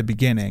right at the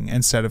beginning,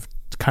 instead of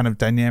kind of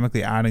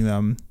dynamically adding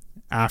them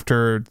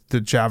after the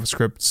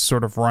JavaScript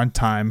sort of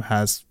runtime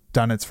has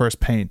done its first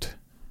paint.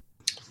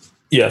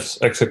 Yes,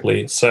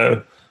 exactly.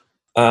 So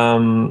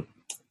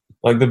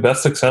like the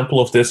best example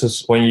of this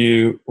is when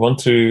you want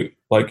to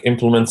like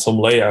implement some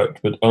layout,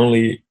 but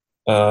only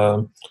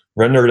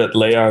render that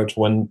layout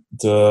when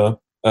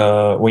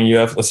you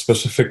have a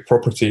specific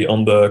property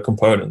on the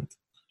component.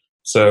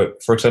 So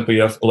for example,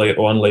 you have layout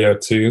 1,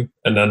 layout 2,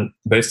 and then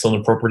based on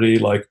a property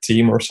like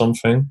theme or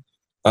something,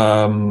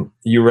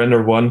 you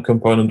render one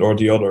component or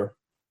the other.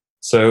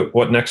 So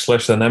what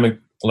Next/Dynamic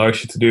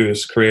allows you to do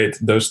is create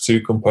those two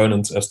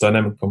components as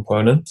dynamic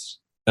components.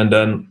 And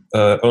then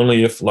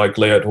only if like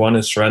layout 1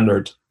 is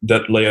rendered,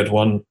 that layout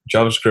 1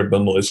 JavaScript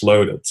bundle is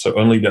loaded. So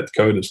only that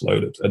code is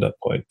loaded at that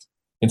point.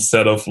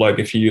 Instead of like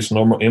if you use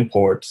normal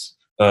imports,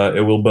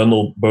 it will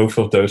bundle both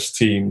of those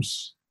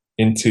themes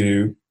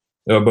into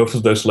both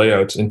of those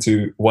layouts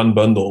into one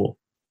bundle,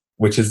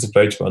 which is the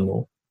page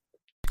bundle.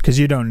 Because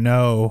you don't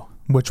know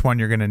which one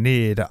you're going to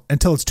need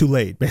until it's too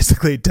late,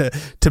 basically, to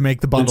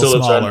make the bundle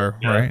smaller,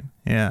 right?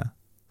 Yeah.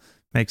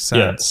 Makes sense.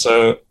 Yeah.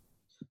 So,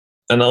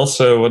 and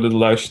also what it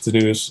allows you to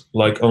do is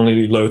like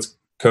only load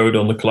code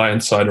on the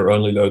client side or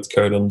only load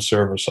code on the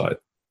server side.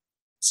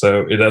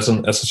 So it has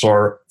an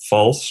SSR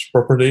false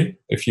property.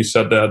 If you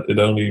set that, it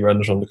only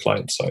renders on the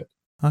client side.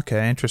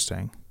 Okay,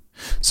 interesting.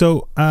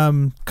 So,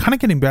 kind of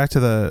getting back to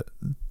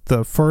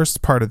the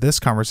first part of this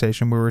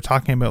conversation, we were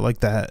talking about like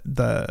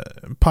the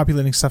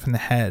populating stuff in the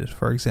head,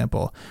 for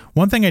example.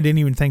 One thing I didn't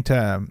even think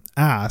to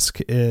ask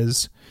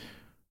is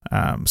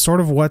sort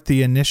of what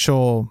the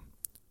initial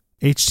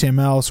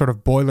HTML sort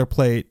of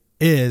boilerplate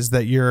is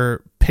that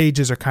your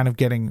pages are kind of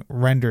getting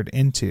rendered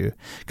into.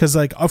 Because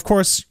like, of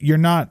course, you're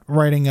not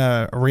writing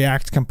a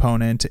React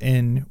component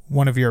in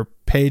one of your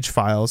page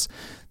files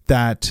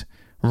that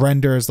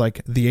renders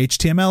like the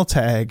HTML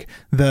tag,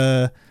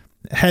 the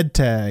head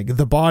tag,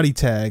 the body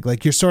tag.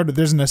 Like you're sort of,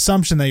 there's an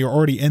assumption that you're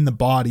already in the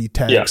body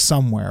tag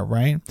somewhere,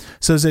 right?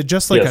 So is it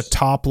just like a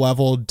top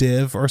level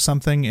div or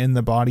something in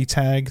the body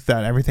tag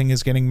that everything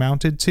is getting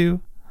mounted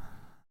to?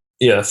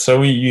 Yeah, so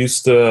we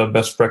use the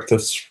best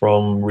practice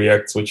from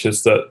React, which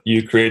is that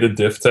you create a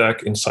div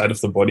tag inside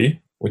of the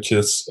body, which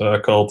is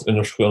called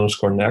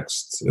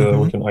 __next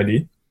with an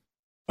ID.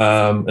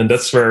 And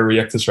that's where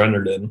React is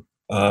rendered in,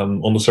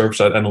 on the server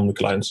side and on the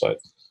client side.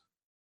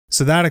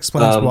 So that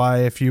explains why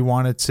if you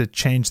wanted to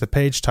change the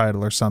page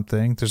title or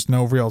something, there's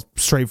no real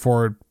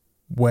straightforward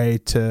way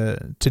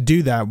to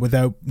do that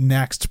without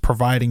Next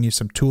providing you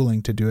some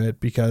tooling to do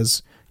it,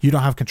 because you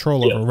don't have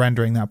control over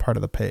rendering that part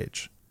of the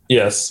page.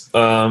 Yes,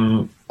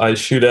 I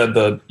should add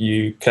that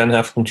you can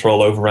have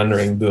control over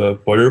rendering the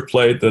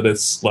boilerplate that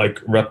is like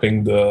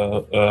wrapping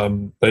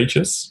the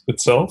pages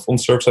itself on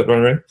server-side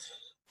rendering,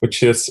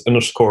 which is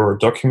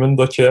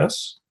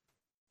 _document.js,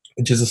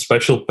 which is a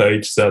special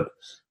page that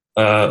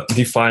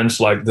defines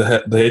like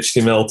the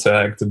HTML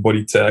tag, the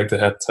body tag, the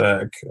head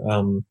tag,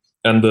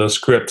 and the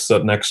scripts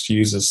that Next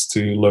uses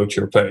to load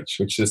your page,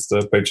 which is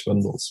the page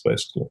bundles,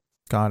 basically.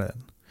 Got it.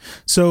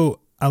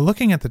 So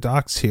looking at the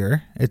docs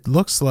here, it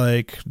looks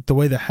like the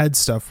way the head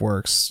stuff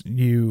works,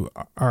 you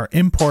are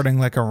importing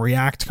like a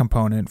React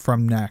component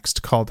from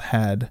Next called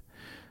head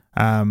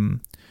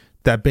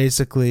that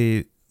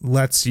basically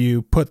lets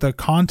you put the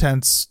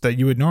contents that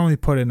you would normally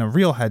put in a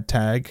real head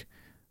tag,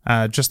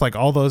 just like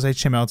all those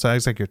HTML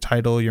tags, like your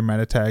title, your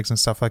meta tags and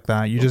stuff like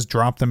that. You just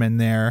drop them in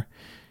there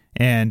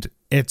and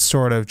it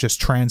sort of just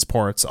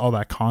transports all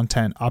that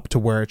content up to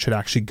where it should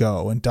actually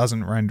go and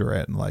doesn't render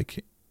it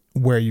like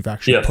where you've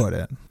actually put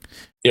it.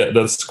 Yeah,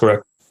 that's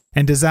correct.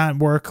 And does that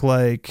work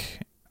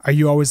like, are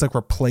you always like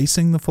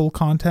replacing the full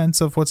contents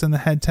of what's in the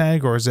head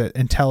tag, or is it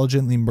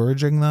intelligently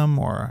merging them,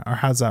 or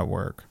how's that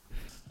work?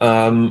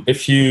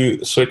 If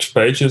you switch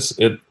pages,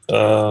 it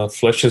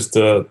flashes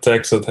the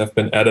tags that have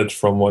been added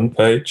from one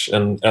page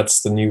and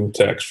adds the new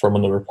tags from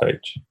another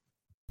page.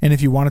 And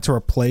if you wanted to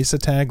replace a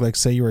tag, like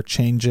say you were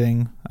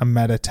changing a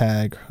meta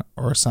tag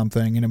or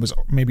something and it was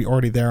maybe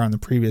already there on the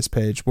previous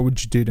page, what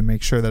would you do to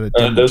make sure that it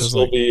didn't? Those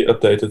will be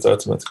updated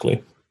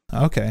automatically.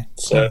 Okay.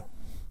 So,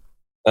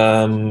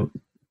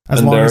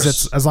 as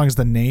long as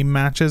the name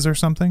matches or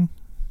something?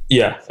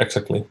 Yeah,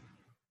 exactly.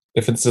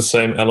 If it's the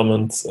same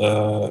element,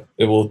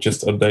 it will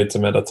just update the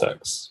meta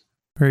tags.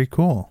 Very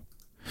cool.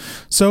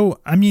 So,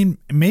 I mean,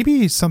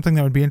 maybe something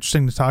that would be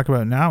interesting to talk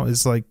about now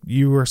is like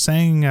you were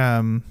saying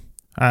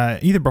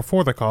either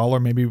before the call or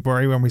maybe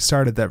right when we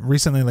started that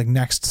recently like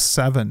Next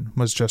 7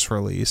 was just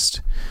released.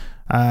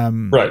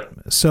 Right.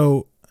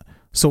 So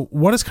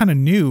what is kind of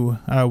new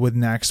with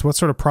Next? What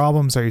sort of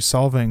problems are you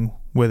solving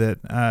with it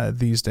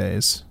these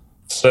days?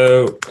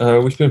 So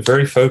we've been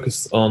very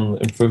focused on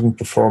improving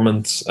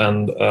performance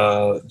and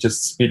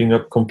just speeding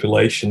up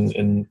compilation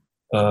in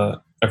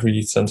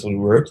every sense of the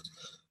word.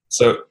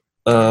 So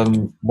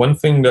one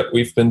thing that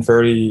we've been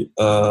very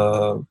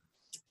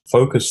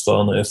focused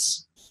on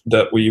is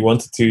that we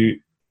wanted to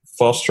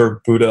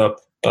faster boot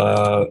up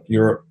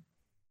your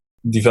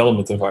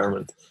development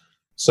environment.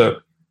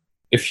 So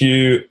if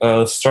you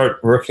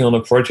start working on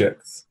a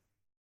project,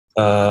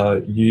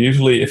 you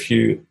usually, if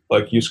you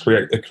like use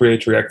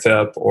create React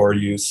app or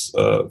use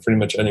pretty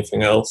much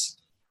anything else,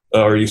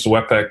 or use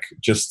Webpack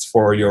just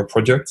for your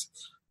project,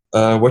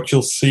 what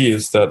you'll see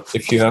is that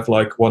if you have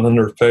like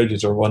 100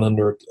 pages or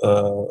 100,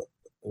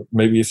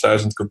 maybe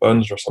 1,000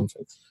 components or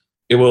something,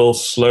 it will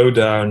slow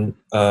down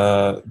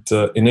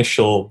the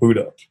initial boot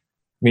up.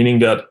 Meaning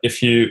that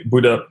if you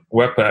boot up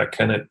Webpack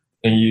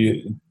and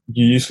you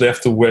usually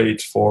have to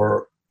wait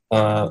for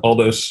all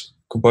those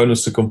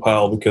components to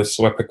compile because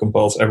Webpack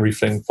compiles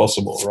everything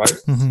possible, right?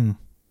 Mm-hmm.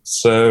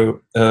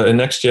 So in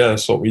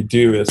Next.js, what we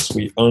do is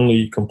we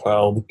only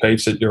compile the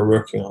page that you're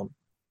working on.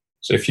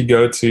 So if you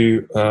go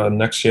to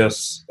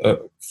Next.js,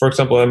 for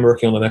example, I'm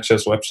working on the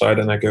Next.js website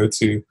and I go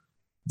to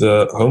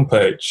the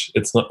homepage,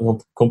 it's not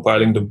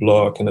compiling the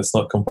blog and it's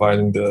not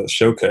compiling the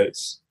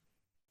showcase.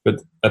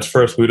 But at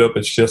first boot up,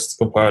 it's just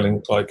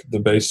compiling like the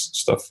base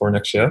stuff for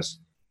Next.js.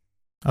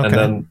 Okay. And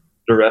then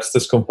the rest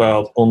is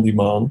compiled on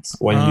demand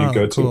when you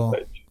go to a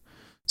page.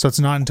 So it's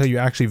not until you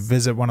actually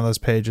visit one of those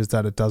pages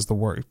that it does the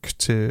work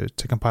to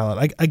compile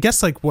it. I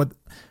guess like what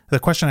the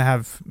question I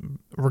have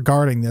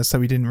regarding this that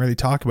we didn't really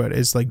talk about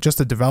is like just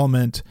the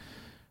development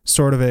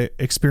sort of a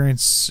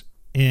experience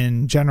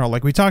in general.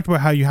 Like we talked about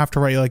how you have to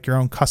write like your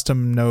own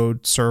custom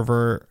node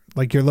server,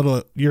 like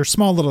your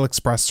small little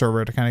Express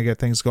server to kind of get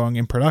things going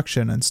in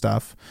production and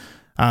stuff.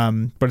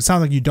 But it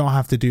sounds like you don't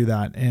have to do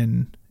that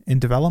in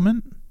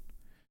development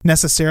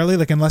necessarily,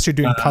 like unless you're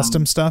doing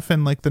custom stuff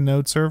in like the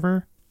node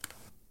server.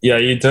 Yeah,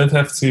 you don't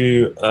have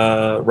to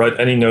write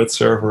any node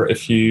server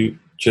if you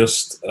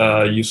just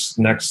use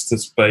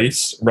Next's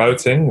base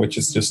routing, which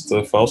is just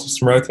the file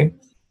system routing.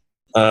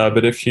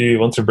 But if you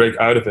want to break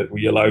out of it,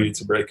 we allow you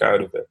to break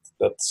out of it.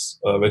 That's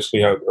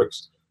basically how it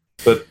works.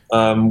 But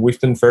we've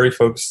been very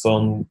focused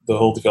on the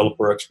whole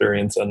developer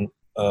experience. And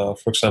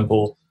for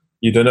example,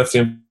 you don't have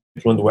to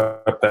implement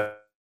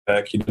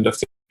Webpack, you don't have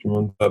to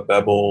implement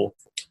Babel.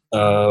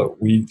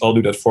 We all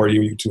do that for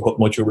you. You do hot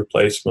module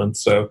replacement.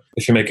 So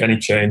if you make any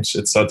change,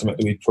 it's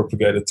automatically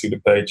propagated to the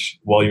page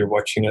while you're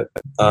watching it.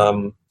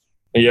 And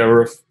yeah,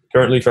 we're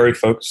currently very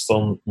focused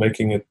on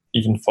making it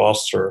even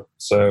faster.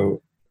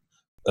 So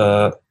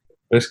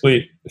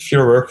basically, if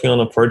you're working on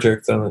a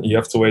project and you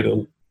have to wait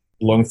a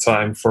long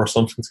time for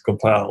something to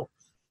compile,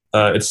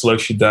 it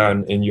slows you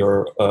down in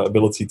your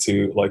ability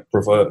to like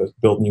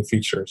build new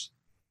features.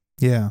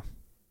 Yeah,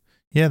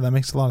 that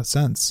makes a lot of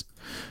sense.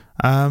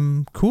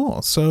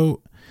 Cool.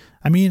 So,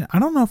 I mean, I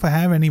don't know if I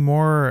have any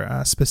more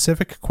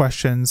specific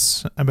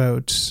questions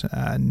about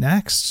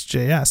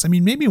Next.js. I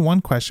mean, maybe one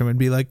question would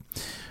be like,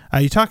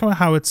 you talk about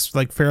how it's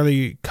like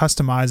fairly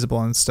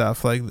customizable and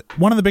stuff. Like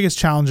one of the biggest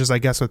challenges, I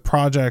guess, with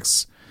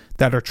projects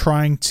that are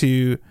trying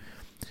to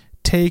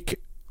take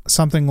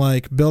something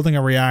like building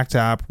a React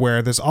app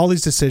where there's all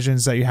these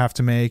decisions that you have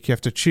to make. You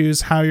have to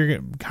choose how you're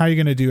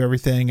going to do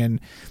everything,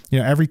 and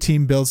every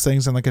team builds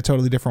things in like a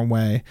totally different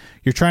way.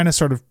 You're trying to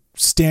sort of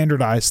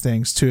standardize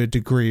things to a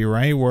degree,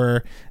 right?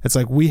 Where it's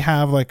like we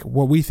have like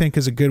what we think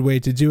is a good way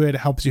to do it. It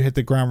helps you hit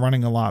the ground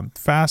running a lot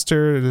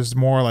faster. There's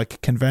more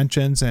like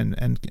conventions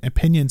and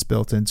opinions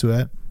built into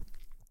it.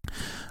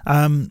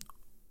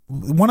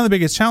 One of the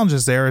biggest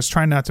challenges there is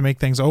trying not to make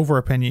things over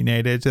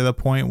opinionated to the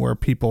point where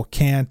people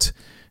can't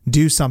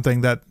do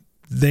something that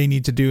they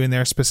need to do in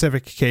their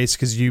specific case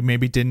because you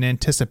maybe didn't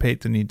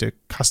anticipate the need to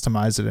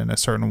customize it in a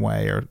certain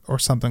way or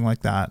something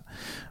like that.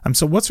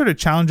 So what sort of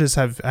challenges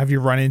have you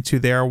run into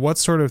there? What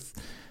sort of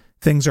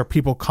things are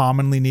people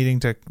commonly needing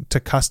to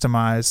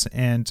customize,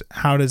 and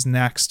how does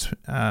Next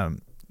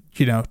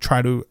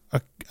try to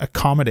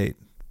accommodate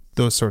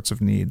those sorts of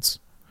needs?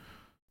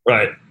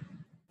 Right.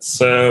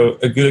 So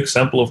a good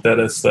example of that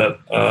is that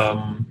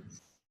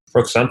for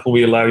example,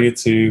 we allow you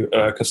to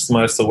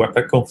customize the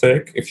Webpack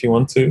config if you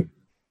want to,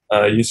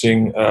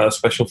 using a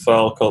special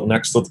file called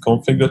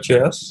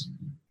next.config.js,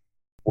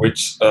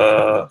 which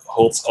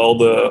holds all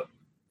the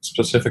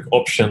specific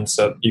options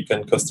that you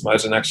can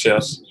customize in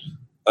Next.js,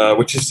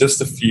 which is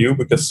just a few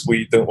because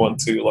we don't want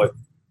to like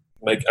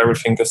make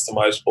everything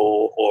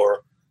customizable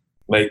or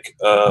make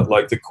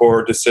like the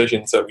core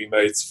decisions that we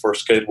made for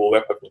scalable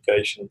web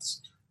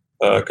applications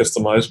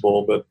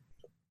customizable, but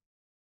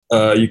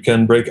you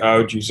can break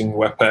out using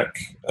Webpack.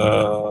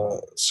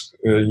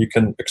 You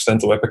can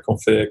extend the Webpack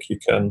config. You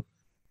can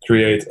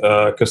create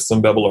a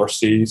custom Babel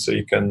RC, so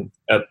you can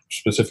add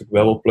specific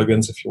Babel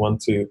plugins if you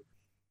want to.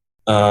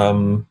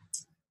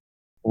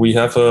 We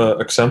have a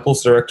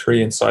examples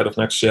directory inside of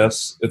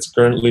Next.js. It's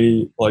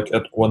currently like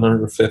at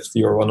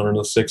 150 or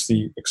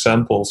 160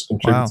 examples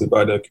contributed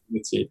by the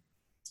community.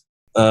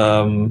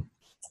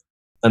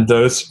 And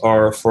those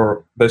are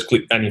for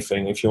basically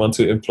anything. If you want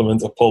to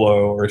implement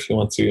Apollo, or if you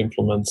want to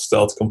implement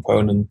Stealth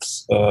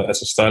components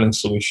as a styling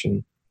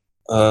solution,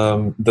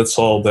 that's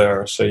all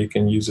there, so you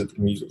can use it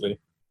immediately.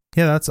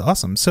 Yeah, that's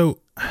awesome. So,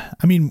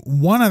 I mean,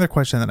 one other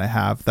question that I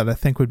have that I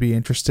think would be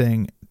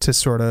interesting to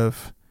sort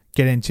of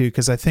get into,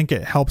 because I think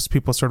it helps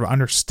people sort of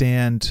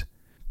understand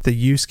the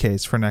use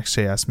case for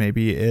Next.js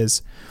maybe,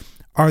 is,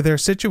 are there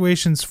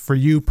situations for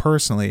you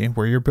personally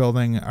where you're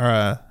building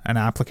an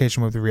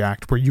application with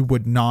React where you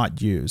would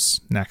not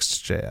use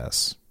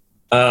Next.js?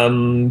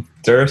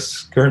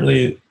 There's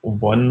currently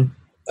one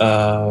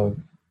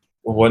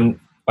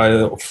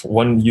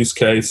use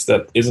case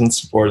that isn't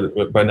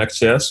supported by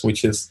Next.js,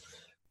 which is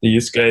the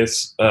use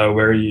case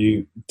where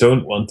you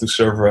don't want to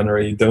server render,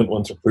 you don't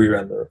want to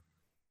pre-render.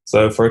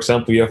 So, for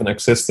example, you have an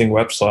existing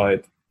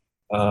website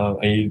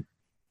and you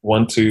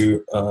want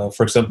to,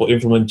 for example,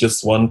 implement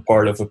just one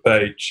part of a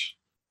page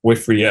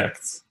with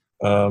React.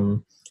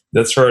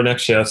 That's where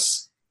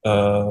Next.js.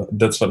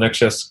 That's what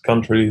Next.js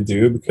can't really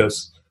do,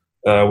 because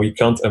we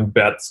can't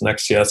embed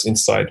Next.js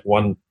inside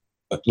one,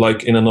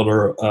 like in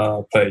another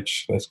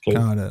page, basically.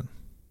 Got it.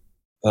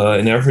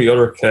 In every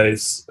other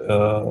case,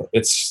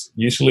 it's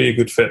usually a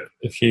good fit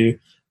if you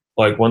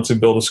want to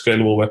build a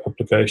scalable web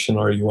application,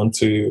 or you want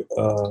to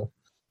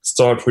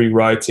start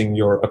rewriting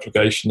your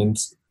application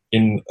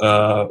in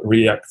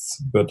React,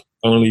 but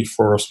only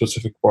for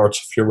specific parts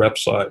of your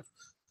website.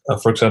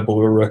 For example,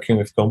 we're working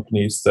with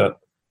companies that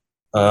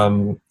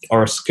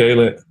are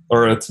scaling,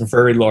 or at a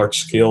very large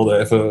scale. They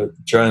have a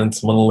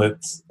giant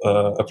monolith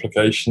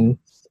application,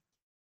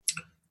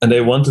 and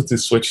they wanted to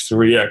switch to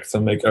React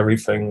and make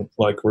everything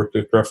work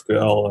with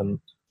GraphQL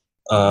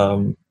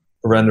and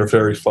render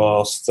very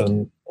fast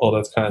and all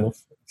that kind of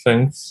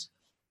things.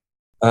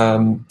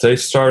 They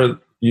started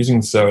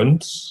using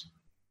zones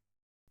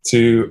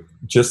to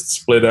just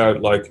split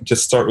out,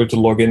 just start with the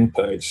login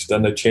page.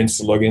 Then they changed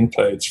the login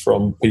page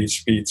from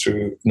PHP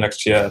to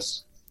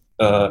Next.js,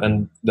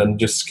 and then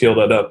just scale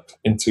that up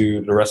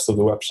into the rest of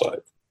the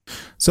website.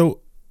 So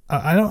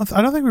I don't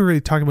think we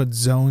really talked about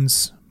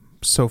zones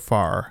so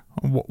far.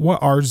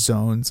 What are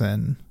zones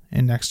in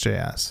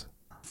Next.js?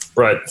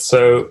 Right.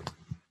 So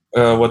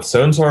what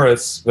zones are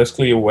is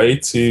basically a way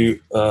to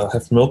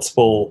have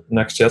multiple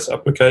Next.js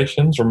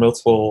applications, or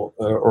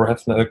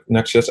have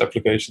Next.js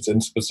applications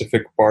in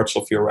specific parts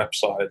of your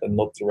website and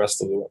not the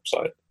rest of the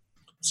website.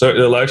 So it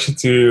allows you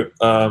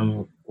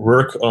to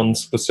work on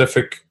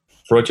specific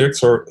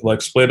projects, or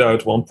split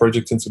out one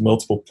project into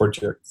multiple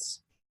projects.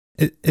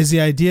 Is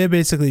the idea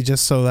basically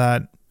just so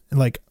that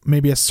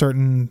maybe a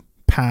certain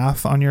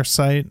path on your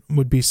site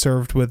would be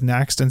served with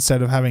Next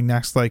instead of having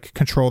Next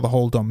control the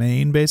whole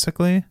domain,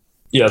 basically?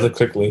 Yeah,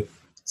 exactly.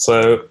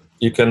 So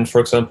you can,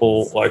 for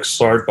example,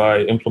 start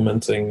by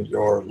implementing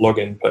your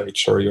login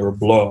page or your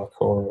blog,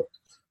 or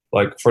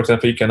for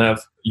example, you can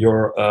have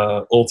your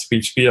old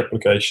PHP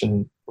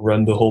application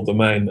run the whole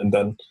domain, and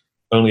then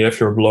only have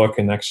your blog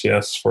in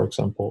Next.js, for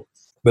example,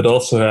 but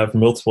also have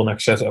multiple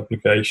Next.js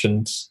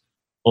applications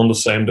on the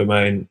same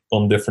domain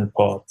on different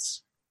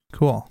paths.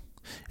 Cool.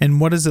 And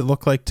what does it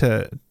look like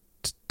to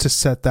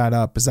set that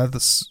up? Is that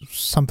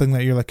something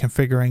that you're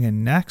configuring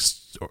in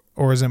Next,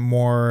 or is it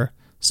more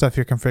stuff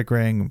you're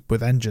configuring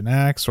with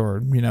Nginx,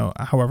 or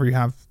however you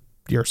have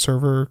your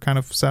server kind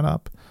of set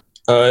up?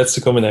 It's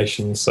a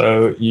combination.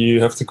 So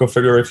you have to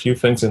configure a few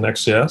things in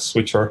Next.js,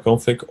 which are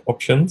config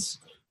options,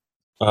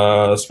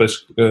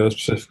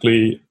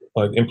 specifically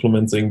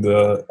implementing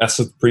the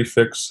asset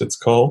prefix, it's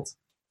called,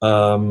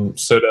 so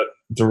that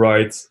the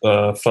right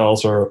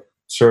files are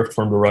served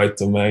from the right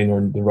domain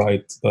or the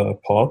right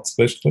path,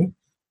 basically.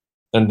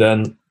 And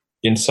then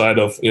inside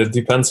of it,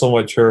 depends on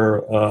what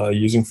you're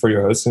using for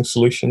your hosting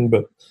solution,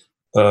 but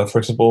for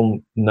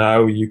example,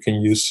 now you can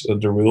use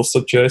the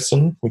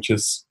rules.json, which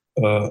is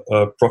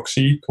a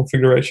proxy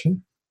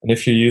configuration. And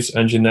if you use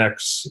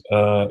Nginx,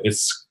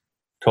 it's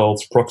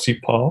called proxy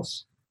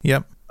paths.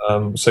 Yep.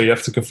 So you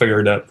have to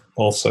configure that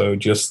also,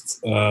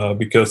 just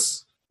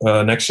because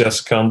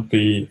Next.js can't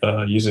be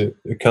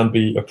it can't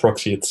be a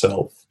proxy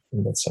itself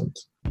in that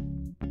sense.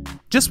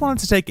 Just wanted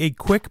to take a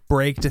quick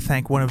break to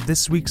thank one of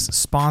this week's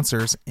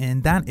sponsors,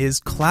 and that is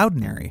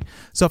Cloudinary.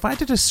 So if I had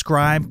to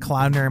describe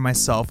Cloudinary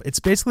myself, it's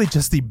basically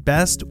just the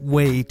best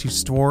way to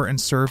store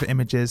and serve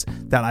images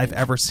that I've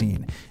ever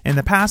seen. In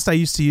the past, I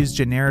used to use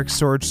generic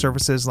storage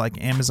services like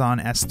Amazon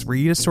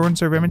S3 to store and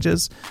serve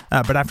images,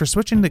 but after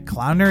switching to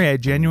Cloudinary, I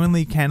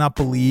genuinely cannot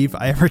believe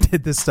I ever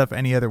did this stuff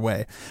any other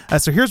way.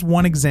 So here's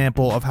one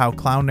example of how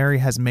Cloudinary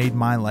has made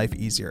my life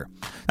easier.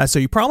 So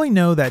you probably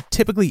know that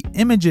typically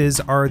images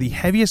are the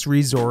heaviest resource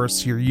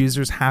resource your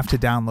users have to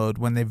download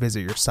when they visit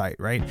your site,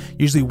 right?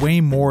 Usually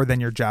way more than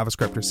your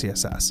JavaScript or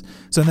CSS.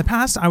 So in the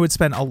past, I would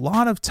spend a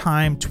lot of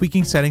time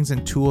tweaking settings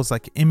in tools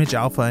like Image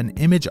Alpha and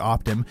Image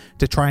Optim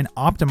to try and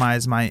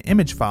optimize my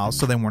image files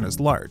so they weren't as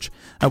large.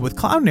 With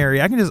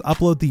Cloudinary, I can just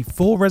upload the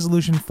full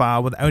resolution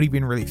file without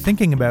even really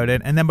thinking about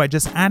it, and then by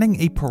just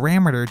adding a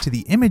parameter to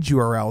the image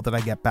URL that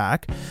I get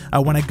back,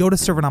 when I go to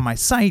serve it on my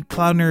site,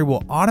 Cloudinary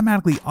will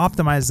automatically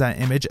optimize that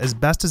image as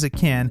best as it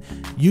can,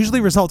 usually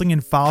resulting in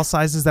file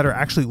sizes that are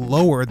actually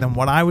lower than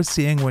what I was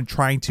seeing when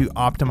trying to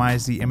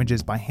optimize the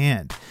images by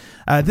hand.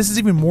 This is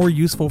even more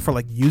useful for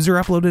like user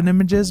uploaded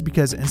images,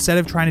 because instead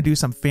of trying to do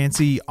some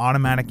fancy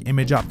automatic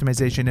image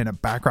optimization in a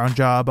background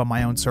job on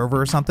my own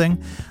server or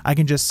something, I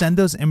can just send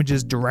those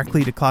images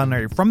directly to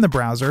Cloudinary from the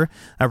browser,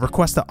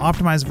 request the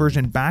optimized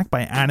version back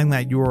by adding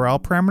that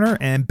URL parameter,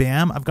 and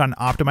bam, I've got an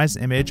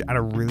optimized image at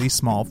a really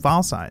small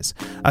file size.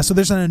 So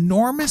there's an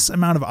enormous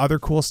amount of other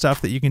cool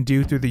stuff that you can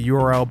do through the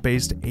URL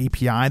based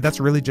API.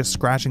 That's really just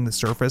scratching the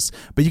surface,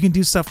 but you can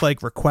do stuff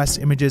like request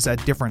images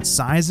at different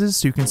sizes,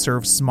 so you can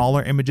serve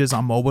smaller images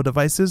on mobile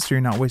devices so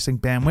you're not wasting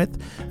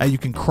bandwidth. You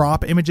can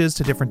crop images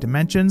to different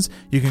dimensions.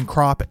 You can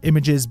crop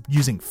images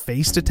using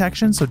face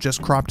detection, so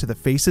just crop to the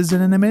faces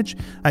in an image.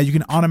 You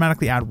can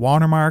automatically add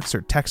watermarks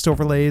or text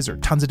overlays or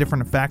tons of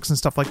different effects and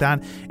stuff like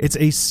that. It's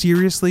a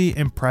seriously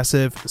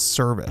impressive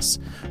service.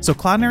 So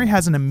Cloudinary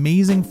has an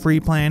amazing free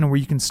plan where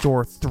you can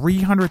store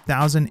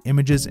 300,000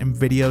 images and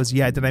videos.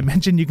 Yeah, did I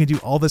mention you can do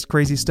all this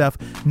crazy stuff,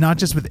 not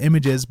just with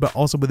images, but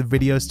also with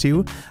videos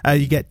too?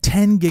 You get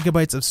 10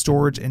 gigabytes of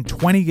storage and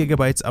 20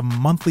 gigabytes of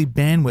monthly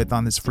bandwidth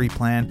on this free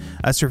plan.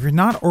 So if you're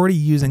not already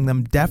using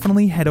them,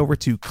 definitely head over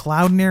to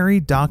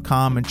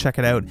cloudinary.com and check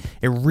it out.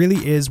 It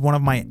really is one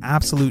of my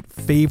absolute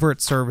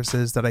favorite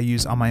services that I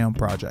use on my own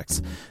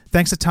projects.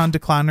 Thanks a ton to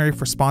Cloudinary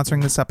for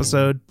sponsoring this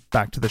episode.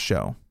 Back to the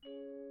show.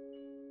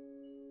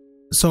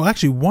 So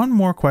actually, one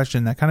more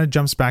question that kind of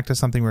jumps back to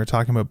something we were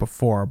talking about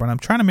before, but I'm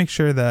trying to make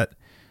sure that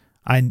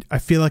I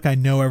feel like I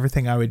know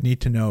everything I would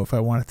need to know if I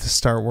wanted to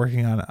start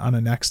working on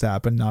a Next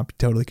app and not be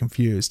totally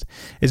confused.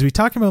 Is we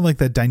talking about like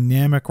the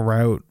dynamic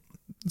route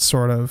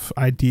sort of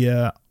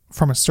idea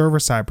from a server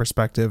side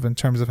perspective in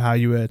terms of how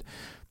you would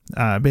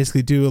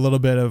basically do a little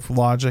bit of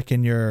logic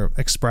in your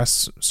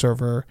Express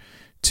server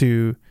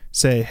to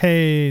say,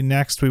 hey,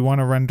 next we want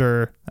to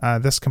render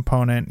this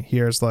component.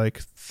 Here's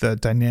like the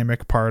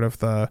dynamic part of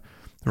the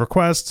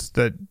request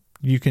that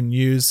you can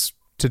use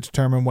to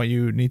determine what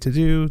you need to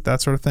do, that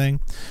sort of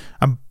thing.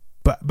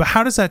 But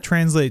how does that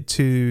translate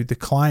to the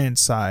client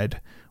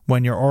side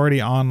when you're already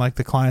on like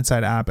the client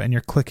side app and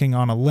you're clicking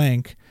on a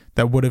link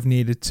that would have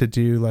needed to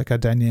do like a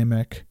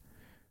dynamic,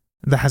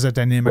 that has a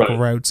dynamic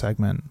route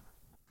segment?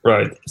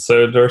 Right.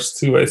 So there's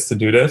two ways to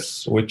do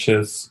this, which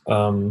is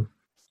the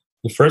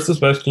first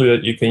is basically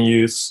that you can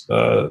use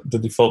the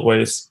default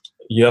way is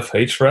you have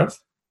href,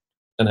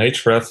 and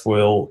href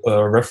will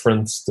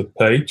reference the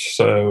page.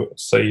 So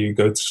say you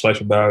go to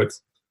 /about,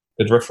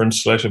 it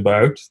references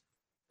 /about,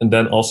 and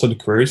then also the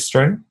query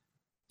string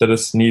that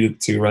is needed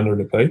to render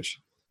the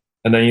page.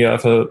 And then you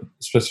have a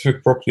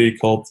specific property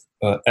called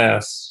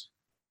as,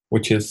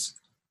 which is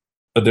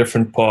a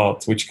different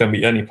path, which can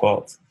be any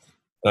path.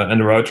 And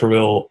the router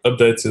will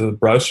update the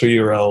browser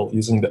URL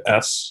using the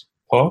as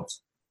path.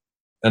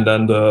 And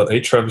then the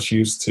href is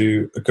used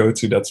to go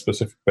to that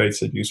specific page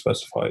that you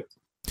specified.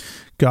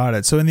 Got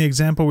it. So in the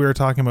example we were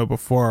talking about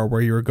before,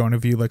 where you were going to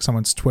view like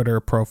someone's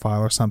Twitter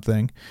profile or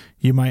something,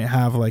 you might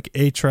have like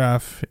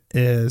href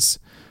is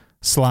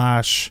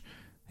 /users ?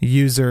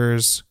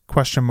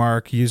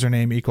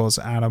 Username equals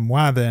Adam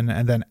Wathan,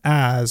 and then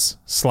as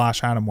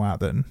 /Adam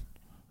Wathan.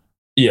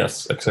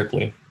 Yes,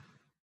 exactly.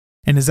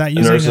 And is that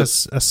using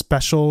a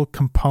special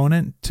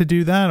component to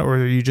do that, or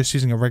are you just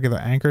using a regular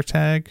anchor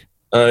tag?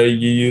 You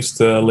use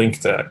the link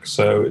tag,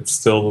 so it's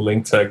still the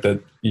link tag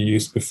that you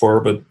used before,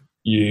 but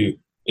you,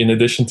 in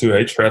addition to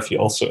href, you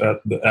also add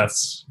the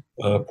as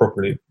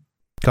property.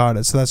 Got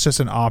it. So that's just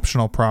an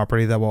optional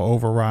property that will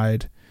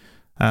override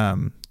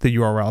the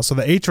URL. So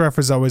the href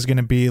is always going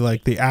to be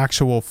like the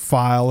actual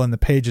file in the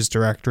pages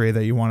directory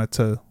that you want it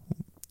to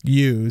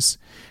use,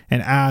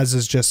 and as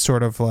is just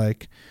sort of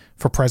like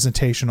for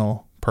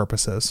presentational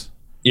purposes.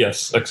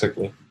 Yes,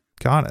 exactly.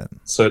 Got it.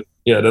 So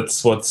yeah,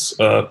 that's what's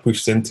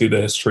pushed into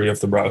the history of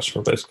the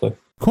browser, basically.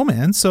 Cool,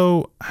 man.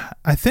 So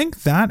I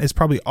think that is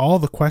probably all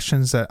the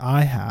questions that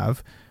I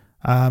have.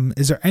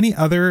 Is there any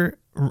other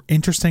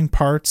interesting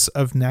parts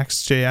of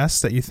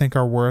Next.js that you think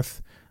are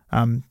worth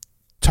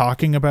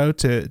talking about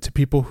to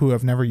people who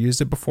have never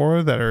used it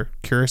before that are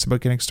curious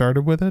about getting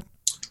started with it?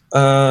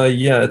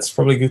 Yeah, it's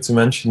probably good to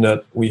mention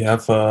that we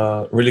have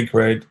a really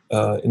great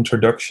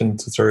introduction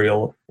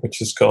tutorial,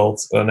 which is called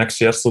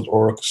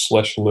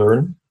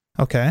nextjs.org/learn.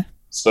 Okay.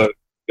 So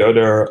go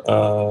there,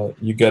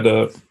 you get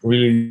a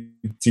really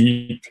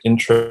deep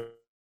intro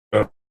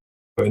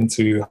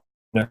into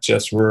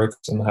Next.js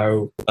works and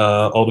how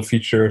all the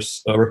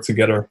features work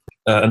together,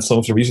 and some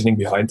of the reasoning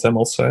behind them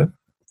also.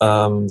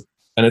 And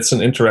it's an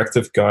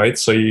interactive guide,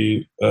 so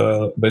you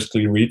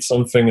basically read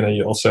something, and then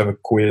you also have a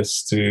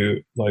quiz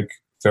to like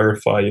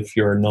verify if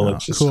your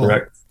knowledge is cool.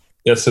 correct.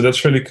 Yeah, so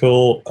that's really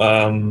cool.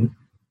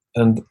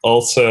 And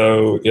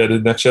also,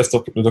 the Next.js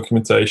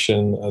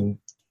documentation and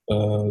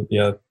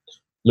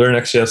Learn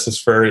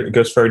Next.js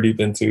goes very deep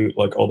into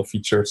like all the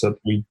features that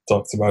we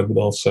talked about,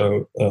 but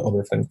also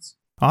other things.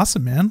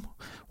 Awesome, man.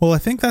 Well, I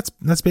think that's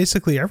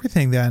basically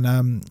everything then.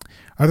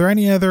 Are there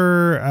any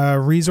other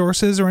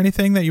resources or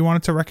anything that you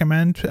wanted to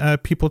recommend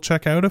people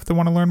check out if they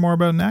want to learn more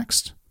about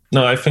Next?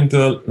 No, I think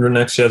the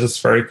Next.js is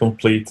very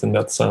complete in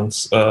that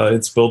sense.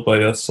 It's built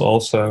by us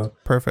also.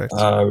 Perfect.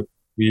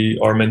 We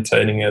are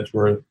maintaining it.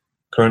 We're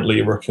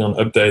currently working on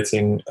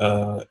updating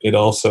it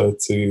also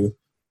to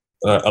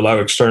allow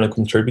external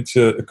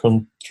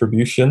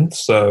contribution.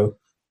 So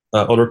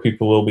other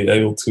people will be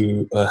able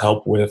to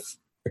help with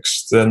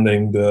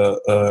extending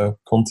the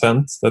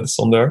content that is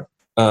on there.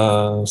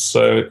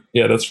 So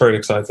that's very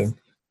exciting.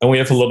 And we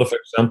have a lot of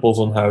examples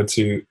on how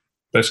to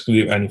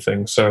basically do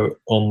anything. So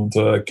on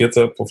the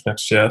GitHub of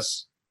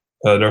Next.js,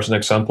 there's an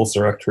examples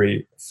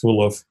directory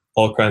full of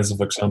all kinds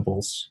of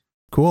examples.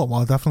 Cool. Well,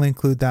 I'll definitely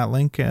include that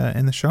link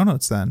in the show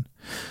notes then.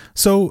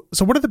 So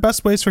what are the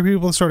best ways for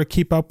people to sort of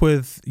keep up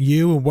with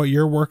you and what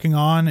you're working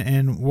on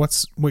and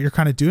what you're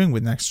kind of doing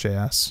with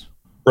Next.js?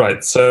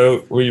 Right.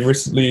 So we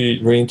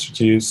recently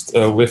reintroduced,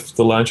 with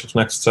the launch of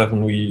Next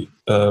 7, we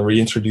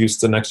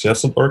reintroduced the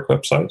Next.js.org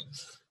website,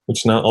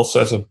 which now also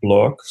has a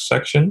blog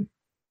section,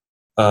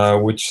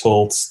 which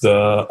holds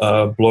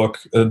the blog,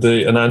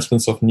 the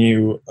announcements of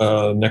new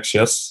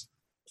Next.js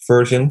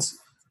versions.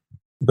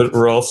 But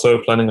we're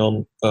also planning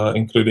on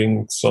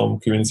including some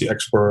community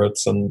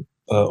experts and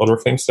other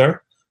things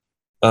there.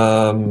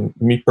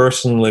 Me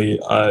personally,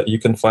 you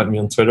can find me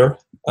on Twitter.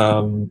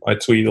 I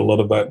tweet a lot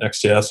about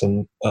Next.js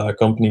and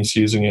companies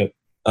using it.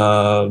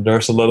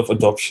 There's a lot of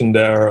adoption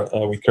there.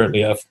 We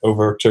currently have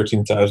over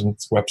 13,000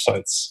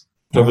 websites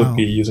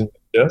publicly using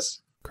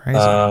Next.js. Crazy.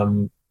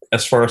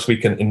 As far as we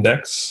can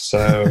index.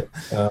 So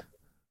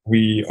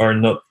we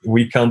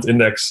can't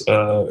index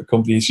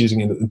companies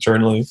using it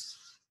internally.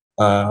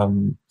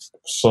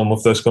 Some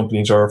of those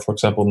companies are, for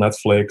example,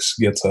 Netflix,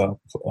 GitHub,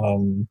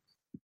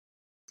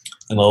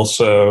 and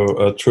also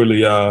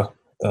Trulia.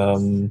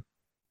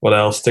 What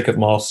else?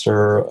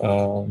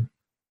 Ticketmaster.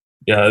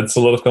 It's a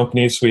lot of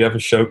companies. We have a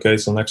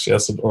showcase on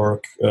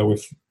Next.js.org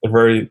with a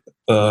very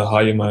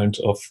high amount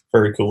of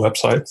very cool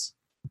websites.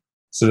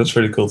 So that's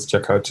really cool to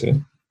check out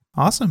too.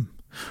 Awesome.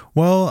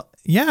 Well,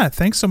 yeah,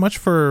 thanks so much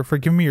for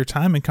giving me your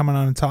time and coming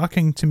on and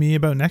talking to me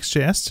about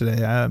Next.js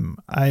today.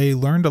 I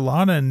learned a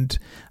lot, and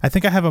I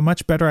think I have a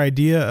much better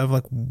idea of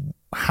like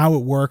how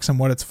it works and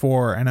what it's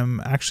for, and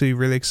I'm actually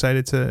really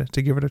excited to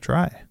give it a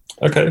try.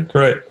 Okay,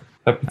 great.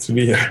 Happy to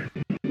be here.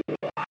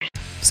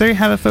 So there you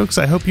have it, folks.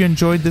 I hope you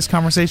enjoyed this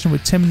conversation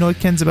with Tim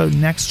Neutkens about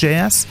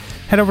Next.js.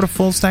 Head over to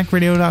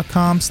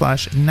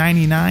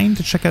fullstackradio.com/99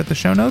 to check out the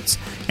show notes.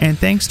 And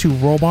thanks to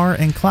Rollbar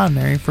and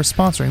Cloudinary for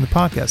sponsoring the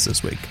podcast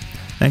this week.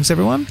 Thanks,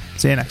 everyone.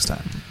 See you next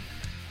time.